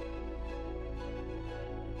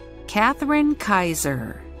 Catherine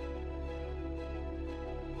Kaiser,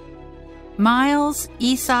 Miles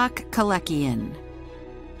Isak Kalekian,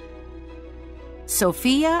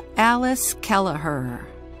 Sophia Alice Kelleher,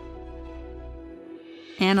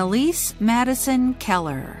 Annalise Madison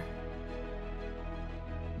Keller,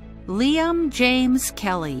 Liam James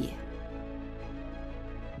Kelly,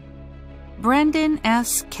 Brendan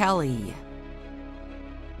S. Kelly,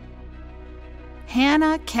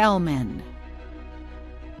 Hannah Kelman.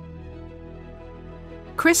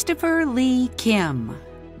 Christopher Lee Kim.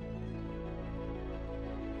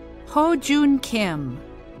 Ho Jun Kim.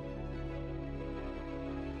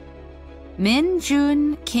 Min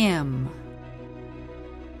Jun Kim.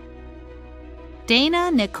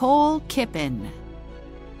 Dana Nicole Kippen.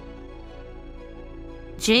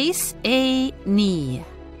 Jace A. Nee.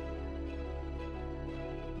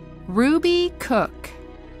 Ruby Cook.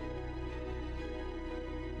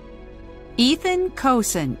 Ethan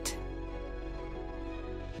Cosent.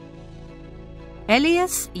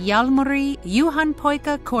 Elias Yalmari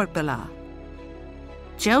Juhanpoika Korpela.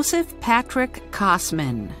 Joseph Patrick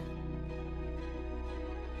Kosman.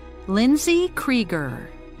 Lindsay Krieger.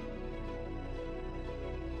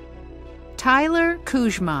 Tyler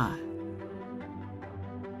Kuzma.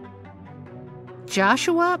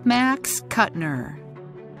 Joshua Max Kuttner.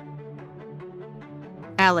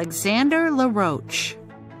 Alexander LaRoche.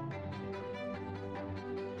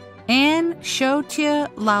 Anne Shotia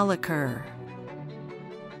Laliker.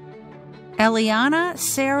 Eliana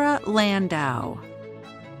Sarah Landau.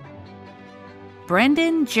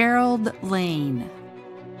 Brendan Gerald Lane.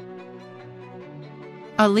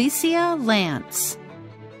 Alicia Lance.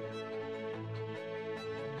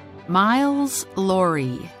 Miles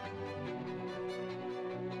Laurie.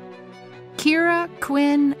 Kira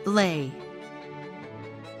Quinn Lay.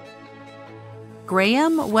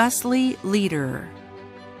 Graham Wesley Leader.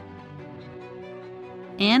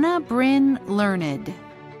 Anna Bryn Learned.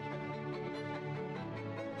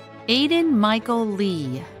 Aiden Michael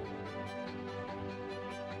Lee.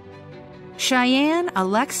 Cheyenne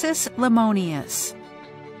Alexis Lemonius.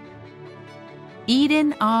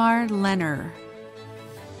 Eden R. Leonard.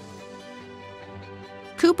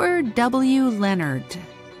 Cooper W. Leonard.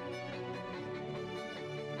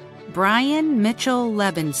 Brian Mitchell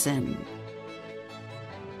Levinson.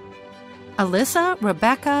 Alyssa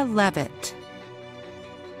Rebecca Levitt.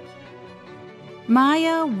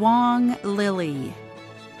 Maya Wong Lilly.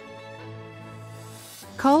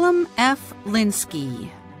 Colum F. Linsky.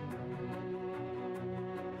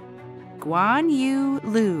 Guan Yu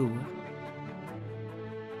Liu.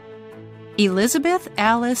 Elizabeth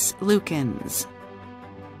Alice Lukens.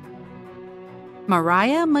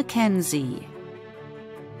 Mariah Mackenzie.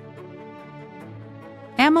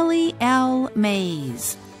 Emily L.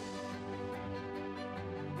 Mays.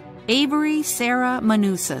 Avery Sarah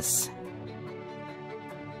Manusas.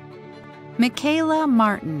 Michaela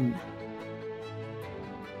Martin.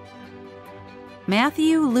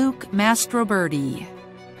 Matthew Luke Mastroberti.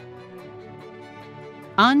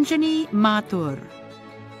 Anjani Mathur.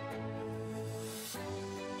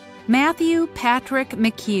 Matthew Patrick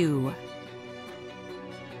McHugh.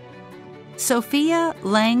 Sophia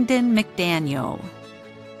Langdon McDaniel.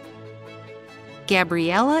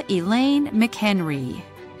 Gabriella Elaine McHenry.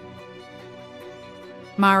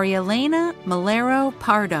 Marielena Malero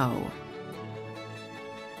Pardo.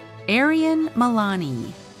 Arian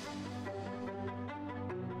Milani.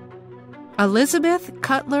 Elizabeth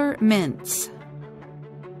Cutler Mintz.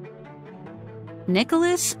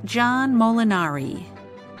 Nicholas John Molinari.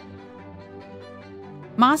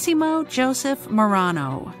 Massimo Joseph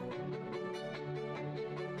Morano.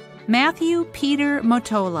 Matthew Peter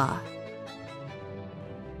Motola.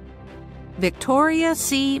 Victoria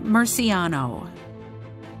C. Murciano.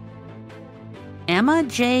 Emma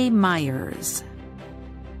J. Myers.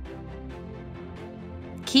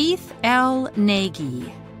 Keith L. Nagy.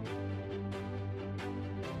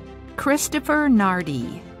 Christopher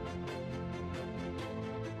Nardi.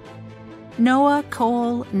 Noah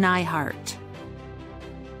Cole Neihart.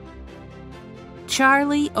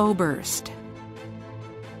 Charlie Oberst.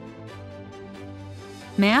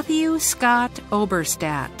 Matthew Scott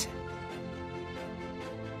Oberstadt.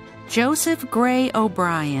 Joseph Gray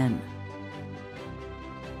O'Brien.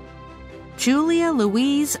 Julia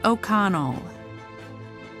Louise O'Connell.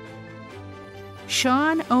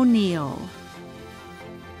 Sean O'Neill.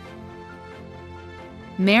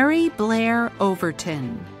 Mary Blair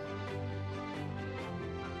Overton.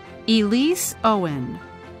 Elise Owen.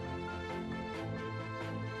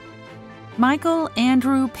 Michael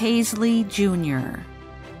Andrew Paisley Jr.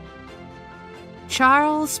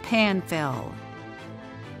 Charles Panfill.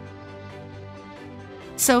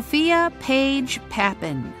 Sophia Page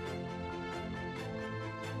Pappin.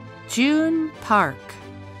 June Park.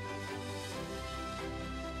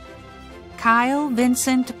 Kyle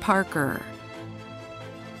Vincent Parker.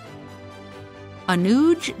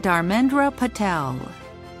 Anuj Dharmendra Patel.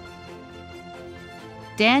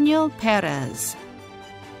 Daniel Perez.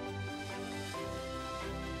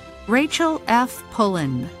 Rachel F.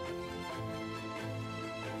 Pullen.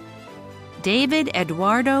 David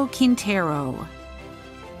Eduardo Quintero,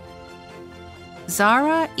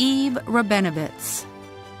 Zara Eve Rabenovitz,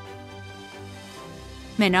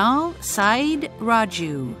 Minal Said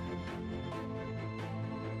Raju,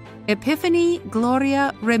 Epiphany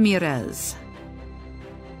Gloria Ramirez,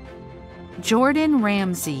 Jordan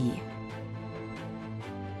Ramsey,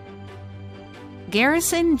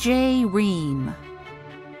 Garrison J. Ream,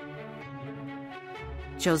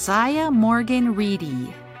 Josiah Morgan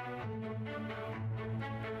Reedy,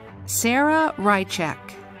 Sarah Rychek,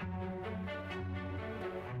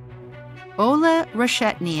 Ola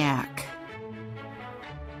Reshetniak,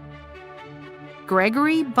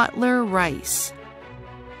 Gregory Butler Rice,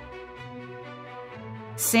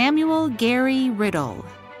 Samuel Gary Riddle,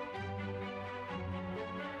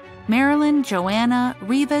 Marilyn Joanna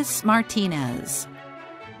Rivas Martinez,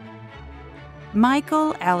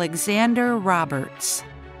 Michael Alexander Roberts,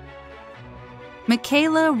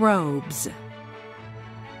 Michaela Robes,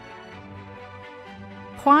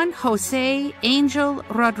 Juan Jose Angel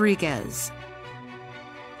Rodriguez,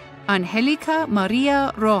 Angelica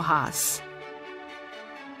Maria Rojas,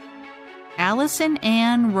 Allison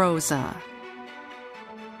Ann Rosa,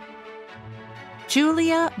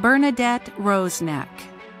 Julia Bernadette Roseneck,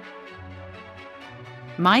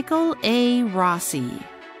 Michael A. Rossi,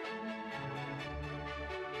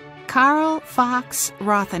 Carl Fox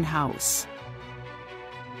Rothenhaus,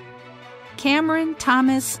 Cameron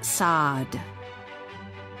Thomas Saad,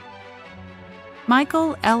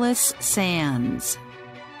 Michael Ellis Sands,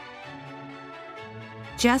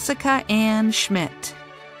 Jessica Ann Schmidt,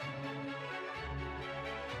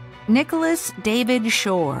 Nicholas David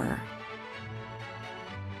Shore,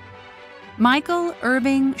 Michael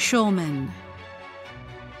Irving Schulman,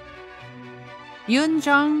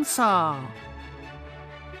 Yunjong Saw,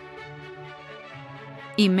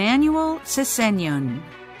 Emmanuel Sesenyon,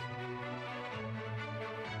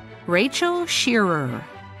 Rachel Shearer,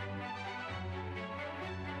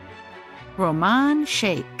 Roman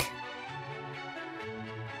Sheikh,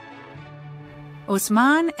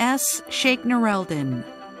 Osman S. Sheikh Nureldin,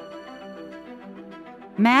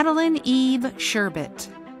 Madeline Eve Sherbet,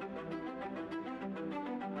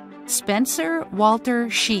 Spencer Walter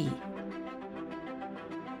Shee,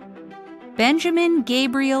 Benjamin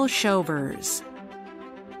Gabriel Shovers,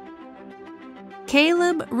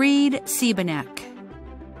 Caleb Reed Siebenek,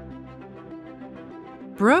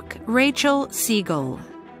 Brooke Rachel Siegel,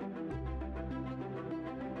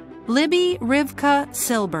 Libby Rivka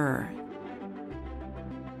Silber,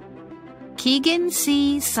 Keegan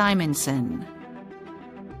C. Simonson,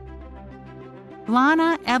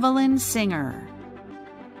 Lana Evelyn Singer,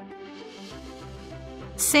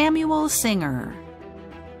 Samuel Singer,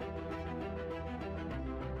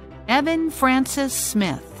 Evan Francis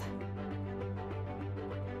Smith,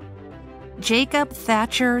 Jacob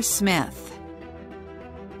Thatcher Smith,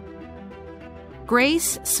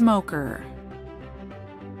 Grace Smoker,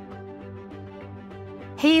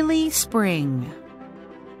 Haley Spring,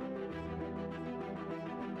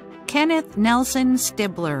 Kenneth Nelson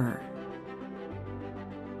Stibler,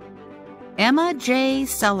 Emma J.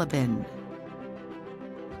 Sullivan,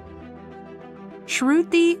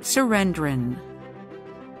 Shruti Surendran,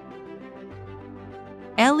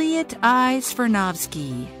 Elliot I.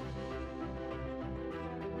 Svernovsky,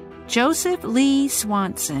 Joseph Lee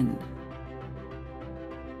Swanson,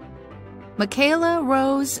 Michaela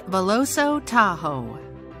Rose Veloso Tahoe,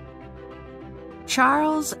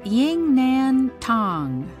 Charles Ying Nan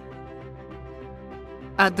Tong,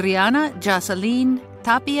 Adriana Jocelyn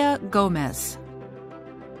Tapia Gomez,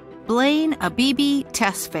 Blaine Abibi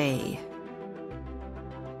Tesfaye,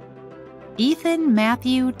 Ethan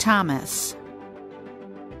Matthew Thomas,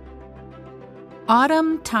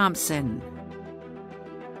 Autumn Thompson,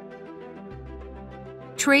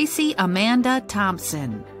 Tracy Amanda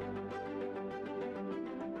Thompson,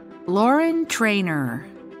 Lauren Traynor,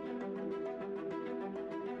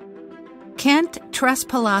 Kent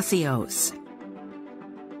Trespalacios,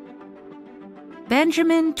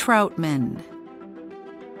 Benjamin Troutman,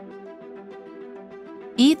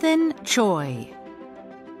 Ethan Choi,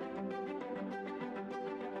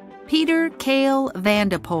 Peter Cale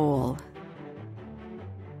Vandepol,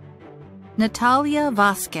 Natalia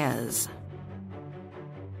Vasquez,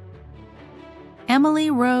 Emily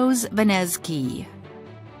Rose Venezki,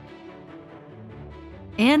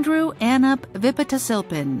 Andrew Anup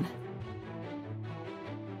Vipatasilpin,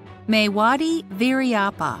 Maywadi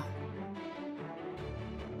Viriappa,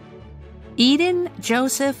 Eden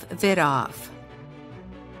Joseph Vidoff,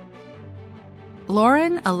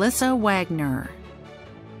 Lauren Alyssa Wagner,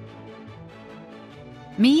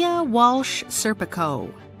 Mia Walsh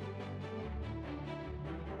Serpico,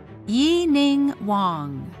 Yi-Ning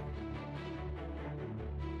Wang,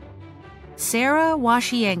 Sarah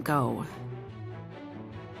Washienko,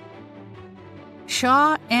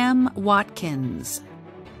 Shaw M. Watkins,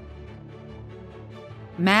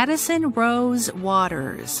 Madison Rose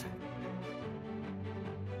Waters,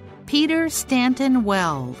 Peter Stanton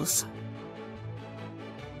Wells,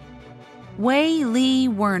 Wei Lee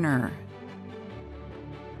Werner,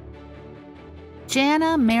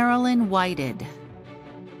 Jana Marilyn Whited,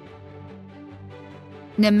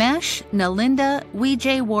 Nimesh Nalinda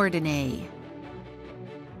Wijay-Wardene,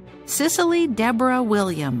 Cicely Deborah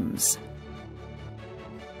Williams,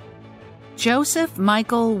 Joseph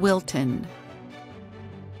Michael Wilton,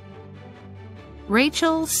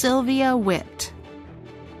 Rachel Sylvia Witt,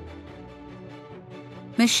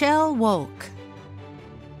 Michelle Wolk,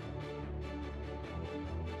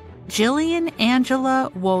 Jillian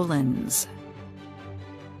Angela Wolins,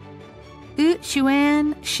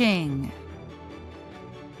 Xuan Shing,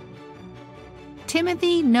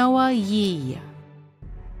 Timothy Noah Yi,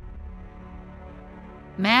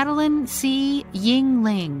 Madeline C.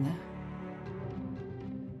 Yingling,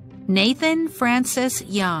 Nathan Francis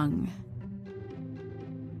Young,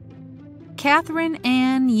 Catherine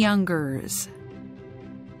Ann Youngers,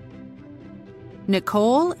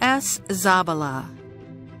 Nicole S. Zabala,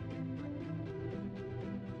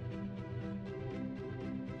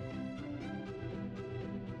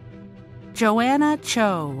 Joanna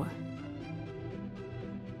Cho,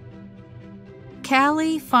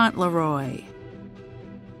 Callie Fauntleroy,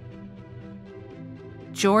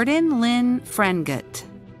 Jordan Lynn Frengut,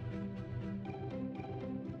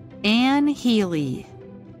 Anne Healy,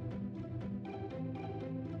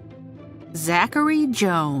 Zachary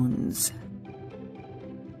Jones,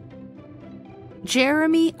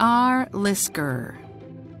 Jeremy R. Lisker,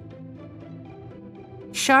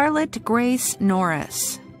 Charlotte Grace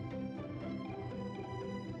Norris,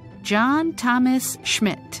 John Thomas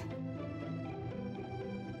Schmidt,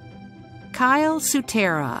 Kyle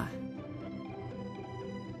Sutera,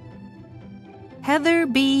 Heather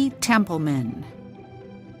B. Templeman,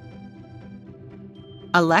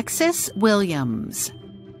 Alexis Williams,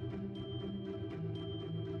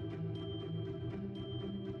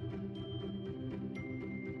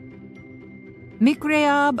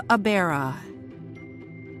 Mikreab Abera,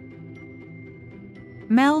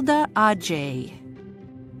 Melda Ajay,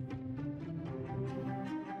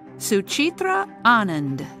 Suchitra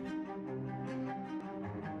Anand,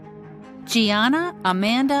 Gianna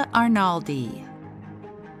Amanda Arnaldi,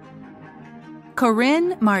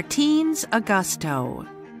 Corinne Martins Augusto,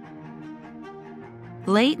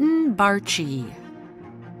 Leighton Barchi,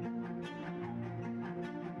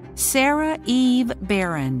 Sarah Eve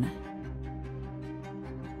Barron,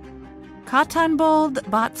 Katanbold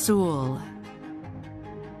Batsul,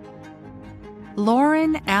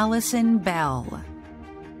 Lauren Allison Bell,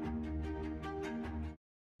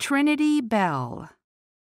 Trinity Bell,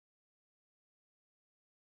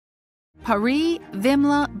 Pari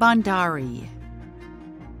Vimla Bandari,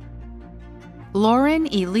 Lauren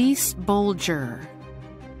Elise Bolger,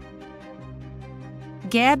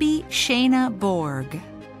 Gabby Shayna Borg,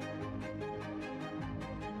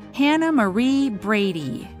 Hannah Marie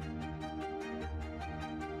Brady,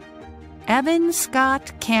 Evan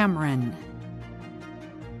Scott Cameron,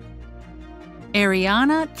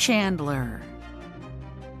 Ariana Chandler,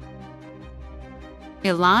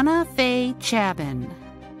 Ilana Faye Chabin,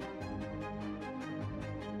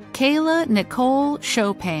 Kayla Nicole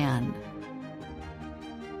Chopin,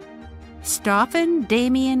 Stephen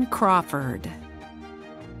Damian Crawford,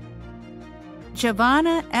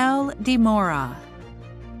 Giovanna L. DeMora,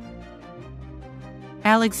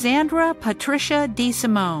 Alexandra Patricia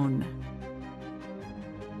DeSimone,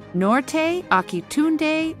 Norte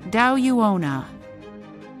Akitunde Dauyuona,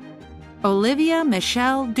 Olivia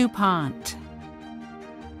Michelle DuPont,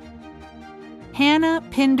 Hannah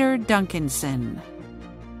Pinder Duncanson,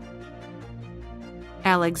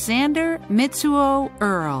 Alexander Mitsuo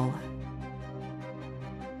Earl,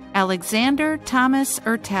 Alexander Thomas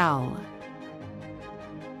Ertel,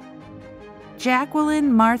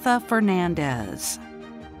 Jacqueline Martha Fernandez,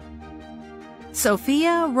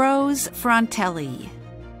 Sophia Rose Frontelli,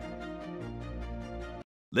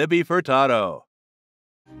 Libby Furtado,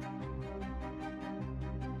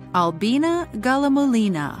 Albina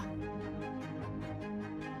Galamulina,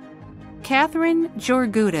 Catherine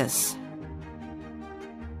Jorgudis,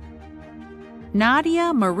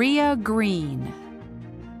 Nadia Maria Green,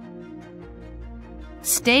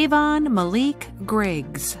 Stavon Malik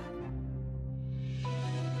Griggs,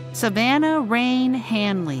 Savannah Rain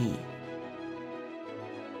Hanley,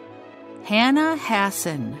 Hannah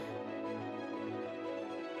Hassan,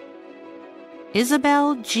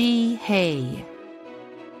 Isabel G. Hay.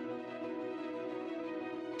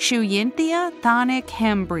 Shuyinthia Thanik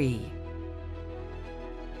Hembry.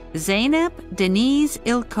 Zainab Denise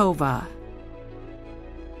Ilkova.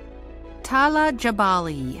 Tala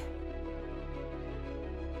Jabali.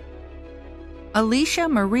 Alicia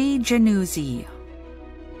Marie Januzzi.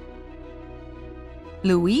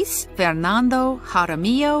 Luis Fernando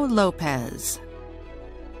Jaramillo Lopez.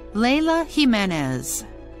 Leila Jimenez.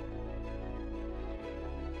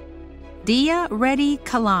 Dia Reddy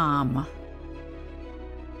Kalam.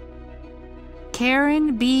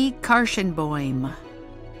 Karen B. Karschenboim.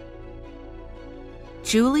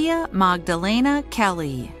 Julia Magdalena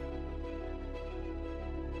Kelly.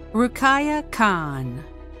 Rukaya Khan.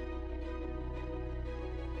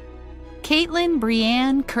 Caitlin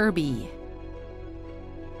Brianne Kirby.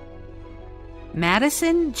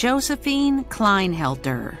 Madison Josephine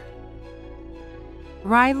Kleinhelter.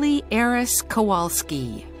 Riley Eris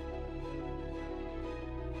Kowalski.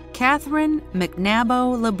 Catherine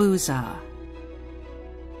McNabo Labuza.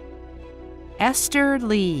 Esther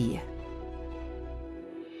Lee.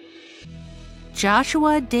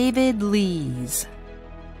 Joshua David Lees.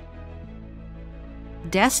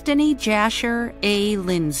 Destiny Jasher A.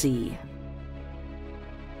 Lindsay.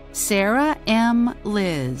 Sarah M.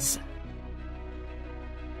 Liz.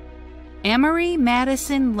 Emery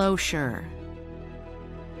Madison Loescher.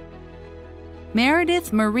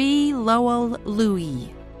 Meredith Marie Lowell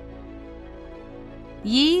Louie.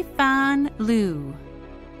 Yi Fan Liu.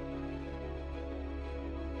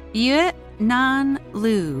 Yue Nan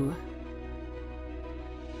Liu.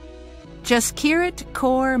 Jaskirat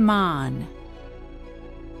Kaur Man.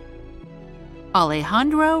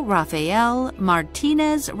 Alejandro Rafael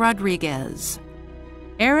Martinez Rodriguez.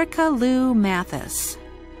 Erica Lou Mathis.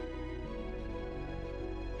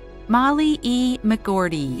 Molly E.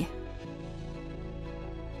 McGordy.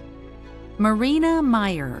 Marina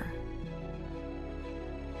Meyer.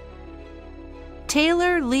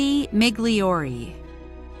 Taylor Lee Migliori.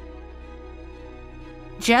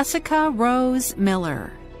 Jessica Rose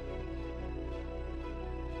Miller.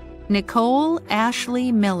 Nicole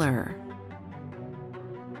Ashley Miller.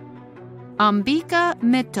 Ambika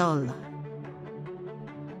Mittal.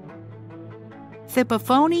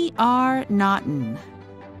 Thippophony R. Naughton.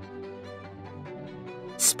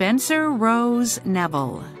 Spencer Rose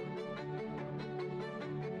Neville.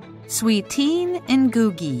 Sweeteen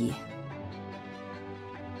Ngugi.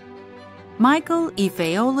 Michael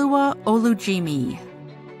Ifeoluwa Olujimi.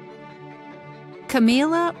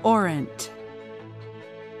 Camila Orant.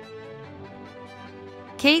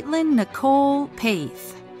 Caitlin Nicole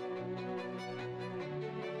Paith.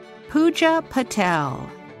 Pooja Patel.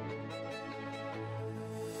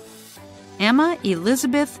 Emma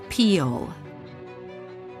Elizabeth Peel.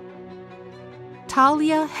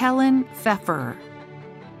 Talia Helen Pfeffer.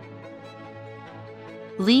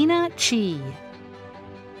 Lena Chi.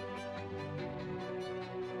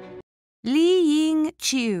 Li Ying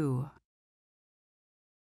Chu.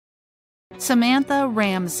 Samantha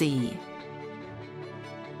Ramsey.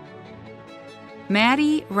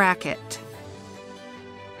 Maddie Rackett.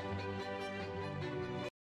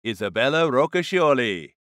 Isabella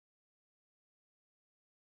Rocascioli.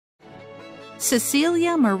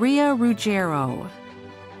 Cecilia Maria Ruggiero.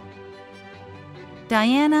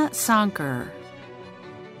 Diana Sonker.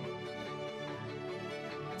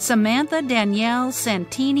 Samantha Danielle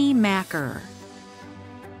Santini Macker.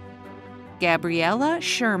 Gabriella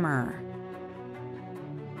Shermer.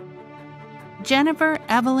 Jennifer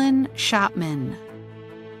Evelyn Shopman.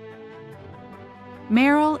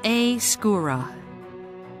 Meryl A. Skura.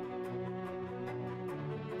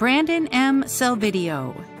 Brandon M.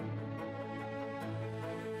 Selvidio.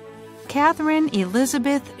 Catherine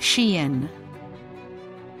Elizabeth Sheehan.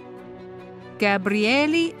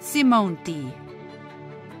 Gabriele Simonti.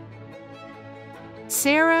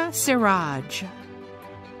 Sarah Siraj.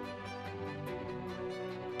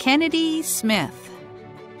 Kennedy Smith.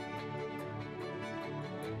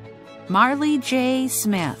 Marley J.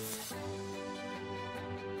 Smith.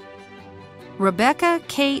 Rebecca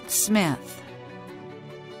Kate Smith.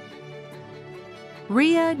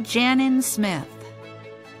 Rhea Janin Smith.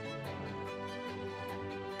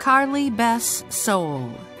 Carly Bess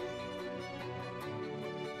Soul.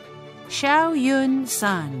 Xiao Yun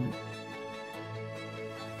Sun.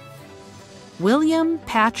 William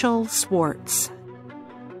Patchell Swartz.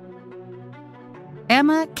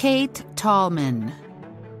 Emma Kate Tallman.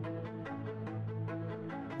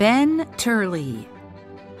 Ben Turley.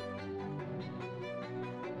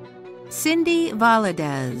 Cindy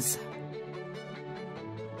Valadez.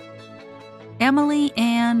 Emily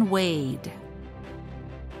Ann Wade.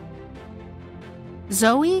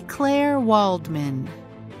 Zoe Claire Waldman,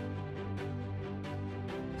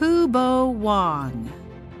 Hubo Wang,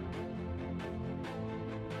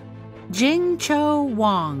 Jingcho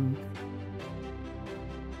Wang,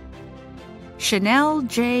 Chanel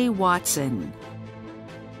J. Watson,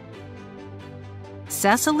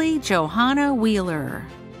 Cecily Johanna Wheeler,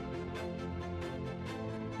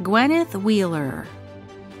 Gwyneth Wheeler,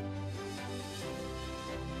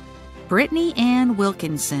 Brittany Ann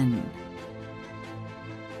Wilkinson,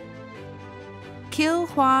 Kil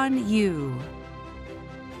Hwan Yu,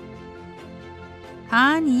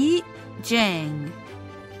 Han Yi Zhang,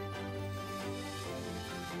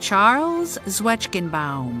 Charles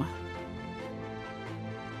Zwetschgenbaum,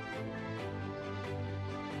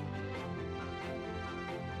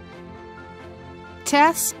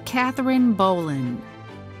 Tess Catherine Bolin,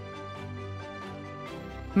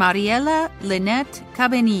 Mariela Lynette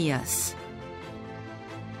Cabanillas,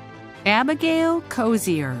 Abigail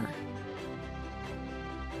Cozier,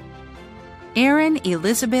 Erin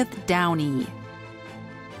Elizabeth Downey,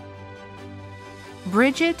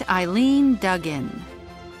 Bridget Eileen Duggan,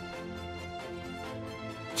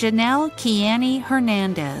 Janelle Kiani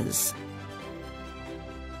Hernandez,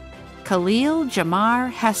 Khalil Jamar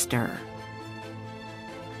Hester,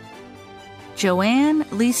 Joanne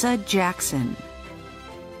Lisa Jackson,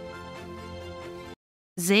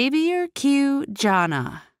 Xavier Q.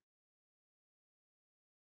 Jana,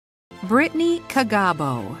 Brittany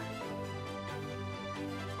Kagabo,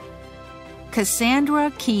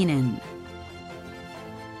 Cassandra Keenan,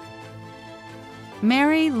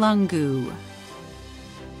 Mary Lungu,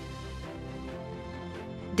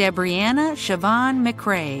 Debrianna Siobhan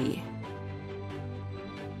McRae,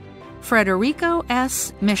 Frederico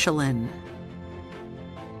S. Michelin,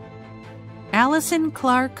 Allison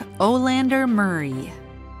Clark Olander Murray,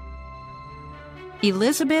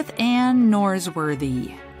 Elizabeth Ann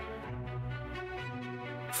Norsworthy,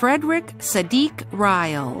 Frederick Sadiq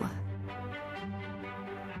Ryle,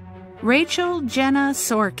 Rachel Jenna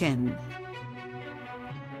Sorkin,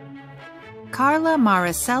 Carla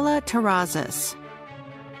Maricela Terrazas,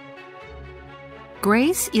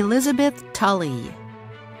 Grace Elizabeth Tully,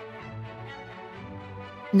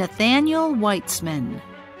 Nathaniel Weitzman,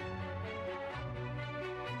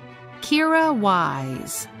 Kira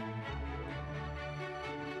Wise,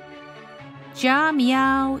 Jia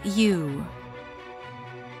Miao Yu,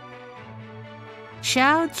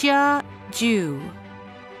 Xiao Jia Ju.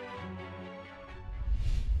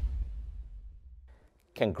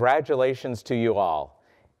 Congratulations to you all.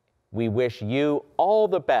 We wish you all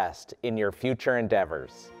the best in your future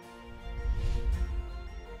endeavors.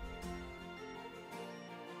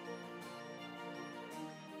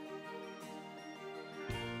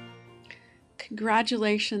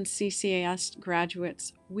 Congratulations, CCAS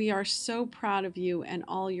graduates. We are so proud of you and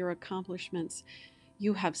all your accomplishments.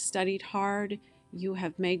 You have studied hard, you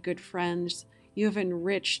have made good friends, you have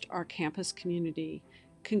enriched our campus community.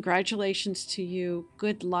 Congratulations to you.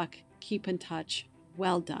 Good luck. Keep in touch.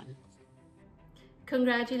 Well done.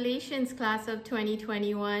 Congratulations, class of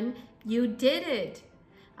 2021. You did it.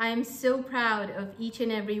 I am so proud of each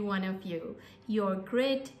and every one of you. Your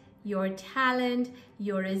grit, your talent,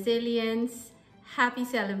 your resilience. Happy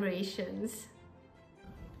celebrations.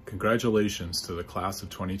 Congratulations to the class of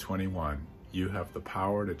 2021. You have the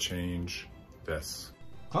power to change this.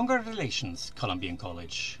 Congratulations, Columbian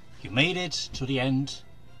College. You made it to the end,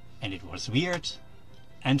 and it was weird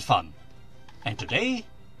and fun. And today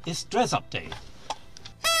is Dress Up Day.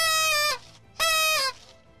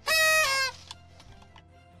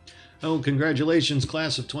 Oh, congratulations,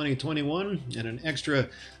 class of 2021, and an extra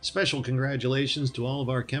special congratulations to all of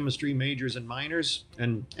our chemistry majors and minors,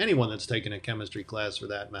 and anyone that's taken a chemistry class for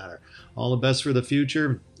that matter. All the best for the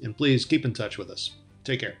future, and please keep in touch with us.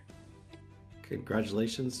 Take care.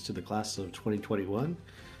 Congratulations to the class of 2021.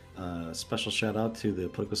 Special shout out to the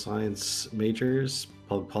political science majors,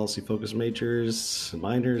 public policy focus majors, and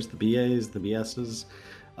minors, the BAs, the BSs.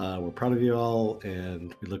 We're proud of you all,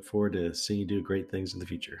 and we look forward to seeing you do great things in the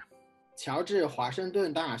future. 乔治华盛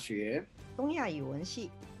顿大学东亚语文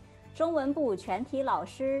系中文部全体老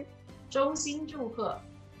师衷心祝贺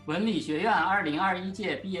文理学院2021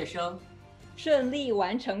届毕业生顺利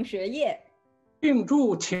完成学业，并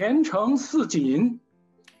祝前程似锦。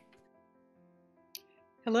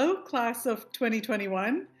Hello, class of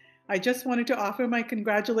 2021. I just wanted to offer my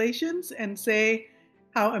congratulations and say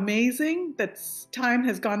how amazing that time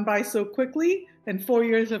has gone by so quickly and 4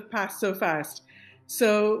 years have passed so fast.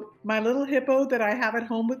 So my little hippo that I have at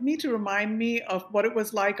home with me to remind me of what it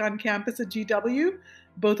was like on campus at GW,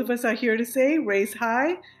 both of us are here to say raise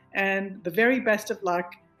high and the very best of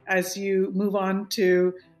luck as you move on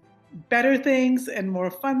to better things and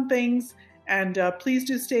more fun things. And please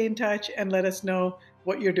do stay in touch and let us know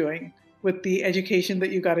what you're doing with the education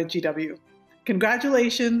that you got at GW.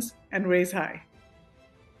 Congratulations and raise high.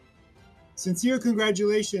 Sincere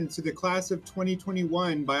congratulations to the class of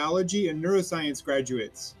 2021 biology and neuroscience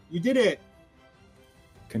graduates. You did it!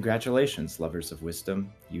 Congratulations, lovers of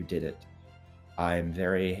wisdom. You did it. I'm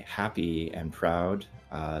very happy and proud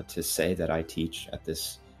to say that I teach at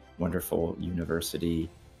this wonderful university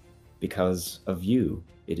because of you.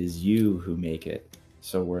 It is you who make it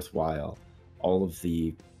so worthwhile. All of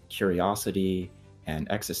the curiosity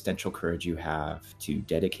and existential courage you have to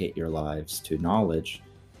dedicate your lives to knowledge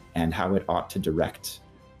and how it ought to direct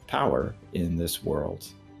power in this world.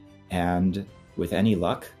 And with any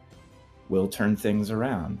luck, we'll turn things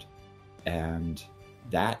around. And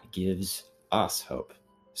that gives us hope.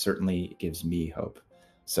 Certainly gives me hope.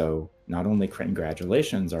 So not only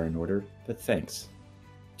congratulations are in order, but thanks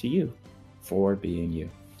to you for being you.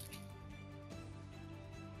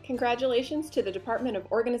 Congratulations to the Department of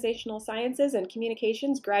Organizational Sciences and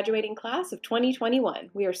Communications graduating class of 2021.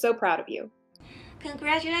 We are so proud of you.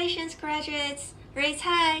 Congratulations, graduates! Raise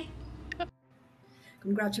high!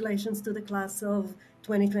 Congratulations to the class of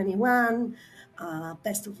 2021.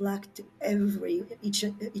 Best of luck to each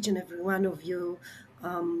and every one of you.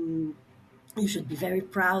 You should be very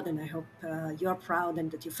proud, and I hope you're proud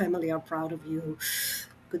and that your family are proud of you.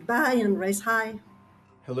 Goodbye and raise high.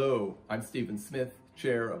 Hello, I'm Stephen Smith,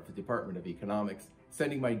 Chair of the Department of Economics,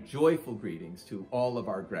 sending my joyful greetings to all of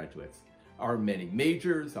our graduates, our many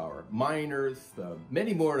majors, our minors, the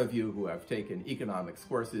many more of you who have taken economics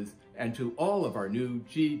courses, and to all of our new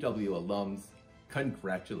GW alums,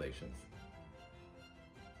 congratulations.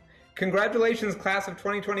 Congratulations, class of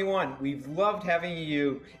 2021. We've loved having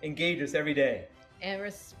you engage us every day. And we're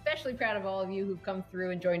especially proud of all of you who've come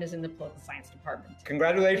through and joined us in the political science department.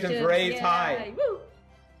 Congratulations, raise high. Woo!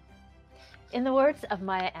 In the words of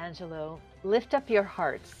Maya Angelou, lift up your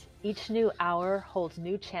hearts. Each new hour holds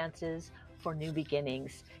new chances for new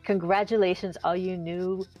beginnings. Congratulations, all you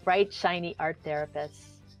new, bright, shiny art therapists.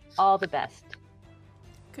 All the best.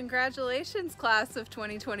 Congratulations, class of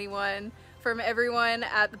 2021, from everyone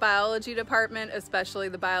at the biology department, especially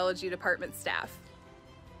the biology department staff.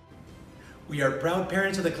 We are proud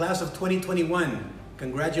parents of the class of 2021.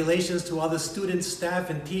 Congratulations to all the students, staff,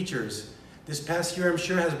 and teachers. This past year, I'm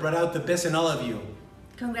sure, has brought out the best in all of you.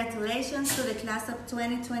 Congratulations to the class of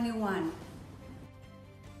 2021.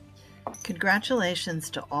 Congratulations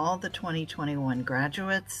to all the 2021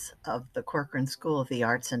 graduates of the Corcoran School of the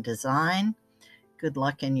Arts and Design. Good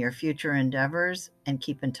luck in your future endeavors and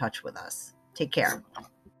keep in touch with us. Take care.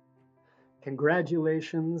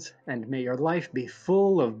 Congratulations, and may your life be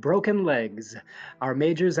full of broken legs, our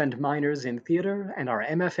majors and minors in theater and our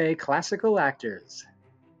MFA classical actors.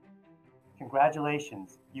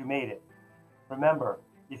 Congratulations, you made it. Remember,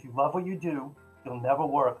 if you love what you do, you'll never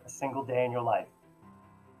work a single day in your life.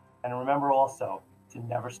 And remember also to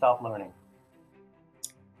never stop learning.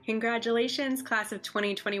 Congratulations, class of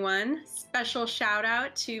 2021. Special shout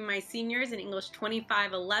out to my seniors in English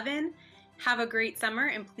 2511. Have a great summer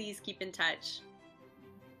and please keep in touch.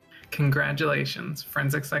 Congratulations,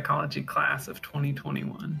 Forensic Psychology class of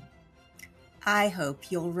 2021. I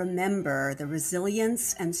hope you'll remember the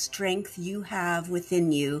resilience and strength you have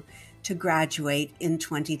within you to graduate in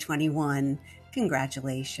 2021.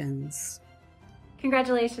 Congratulations.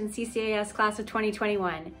 Congratulations, CCAS class of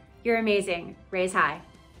 2021. You're amazing. Raise high.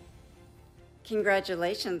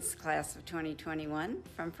 Congratulations, class of 2021,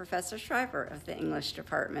 from Professor Schreiber of the English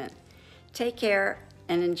department. Take care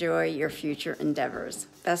and enjoy your future endeavors.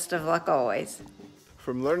 Best of luck always.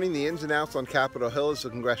 From learning the ins and outs on Capitol Hill as a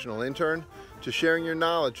congressional intern, to sharing your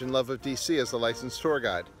knowledge and love of DC as a licensed tour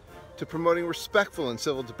guide, to promoting respectful and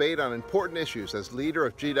civil debate on important issues as leader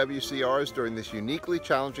of GWCRs during this uniquely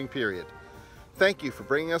challenging period. Thank you for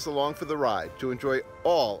bringing us along for the ride to enjoy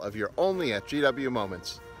all of your only at GW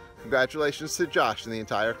moments. Congratulations to Josh and the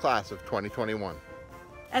entire class of 2021.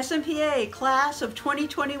 SMPA class of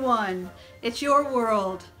 2021. It's your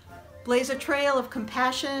world. Blaze a trail of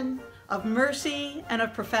compassion, of mercy, and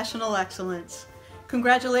of professional excellence.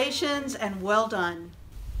 Congratulations and well done.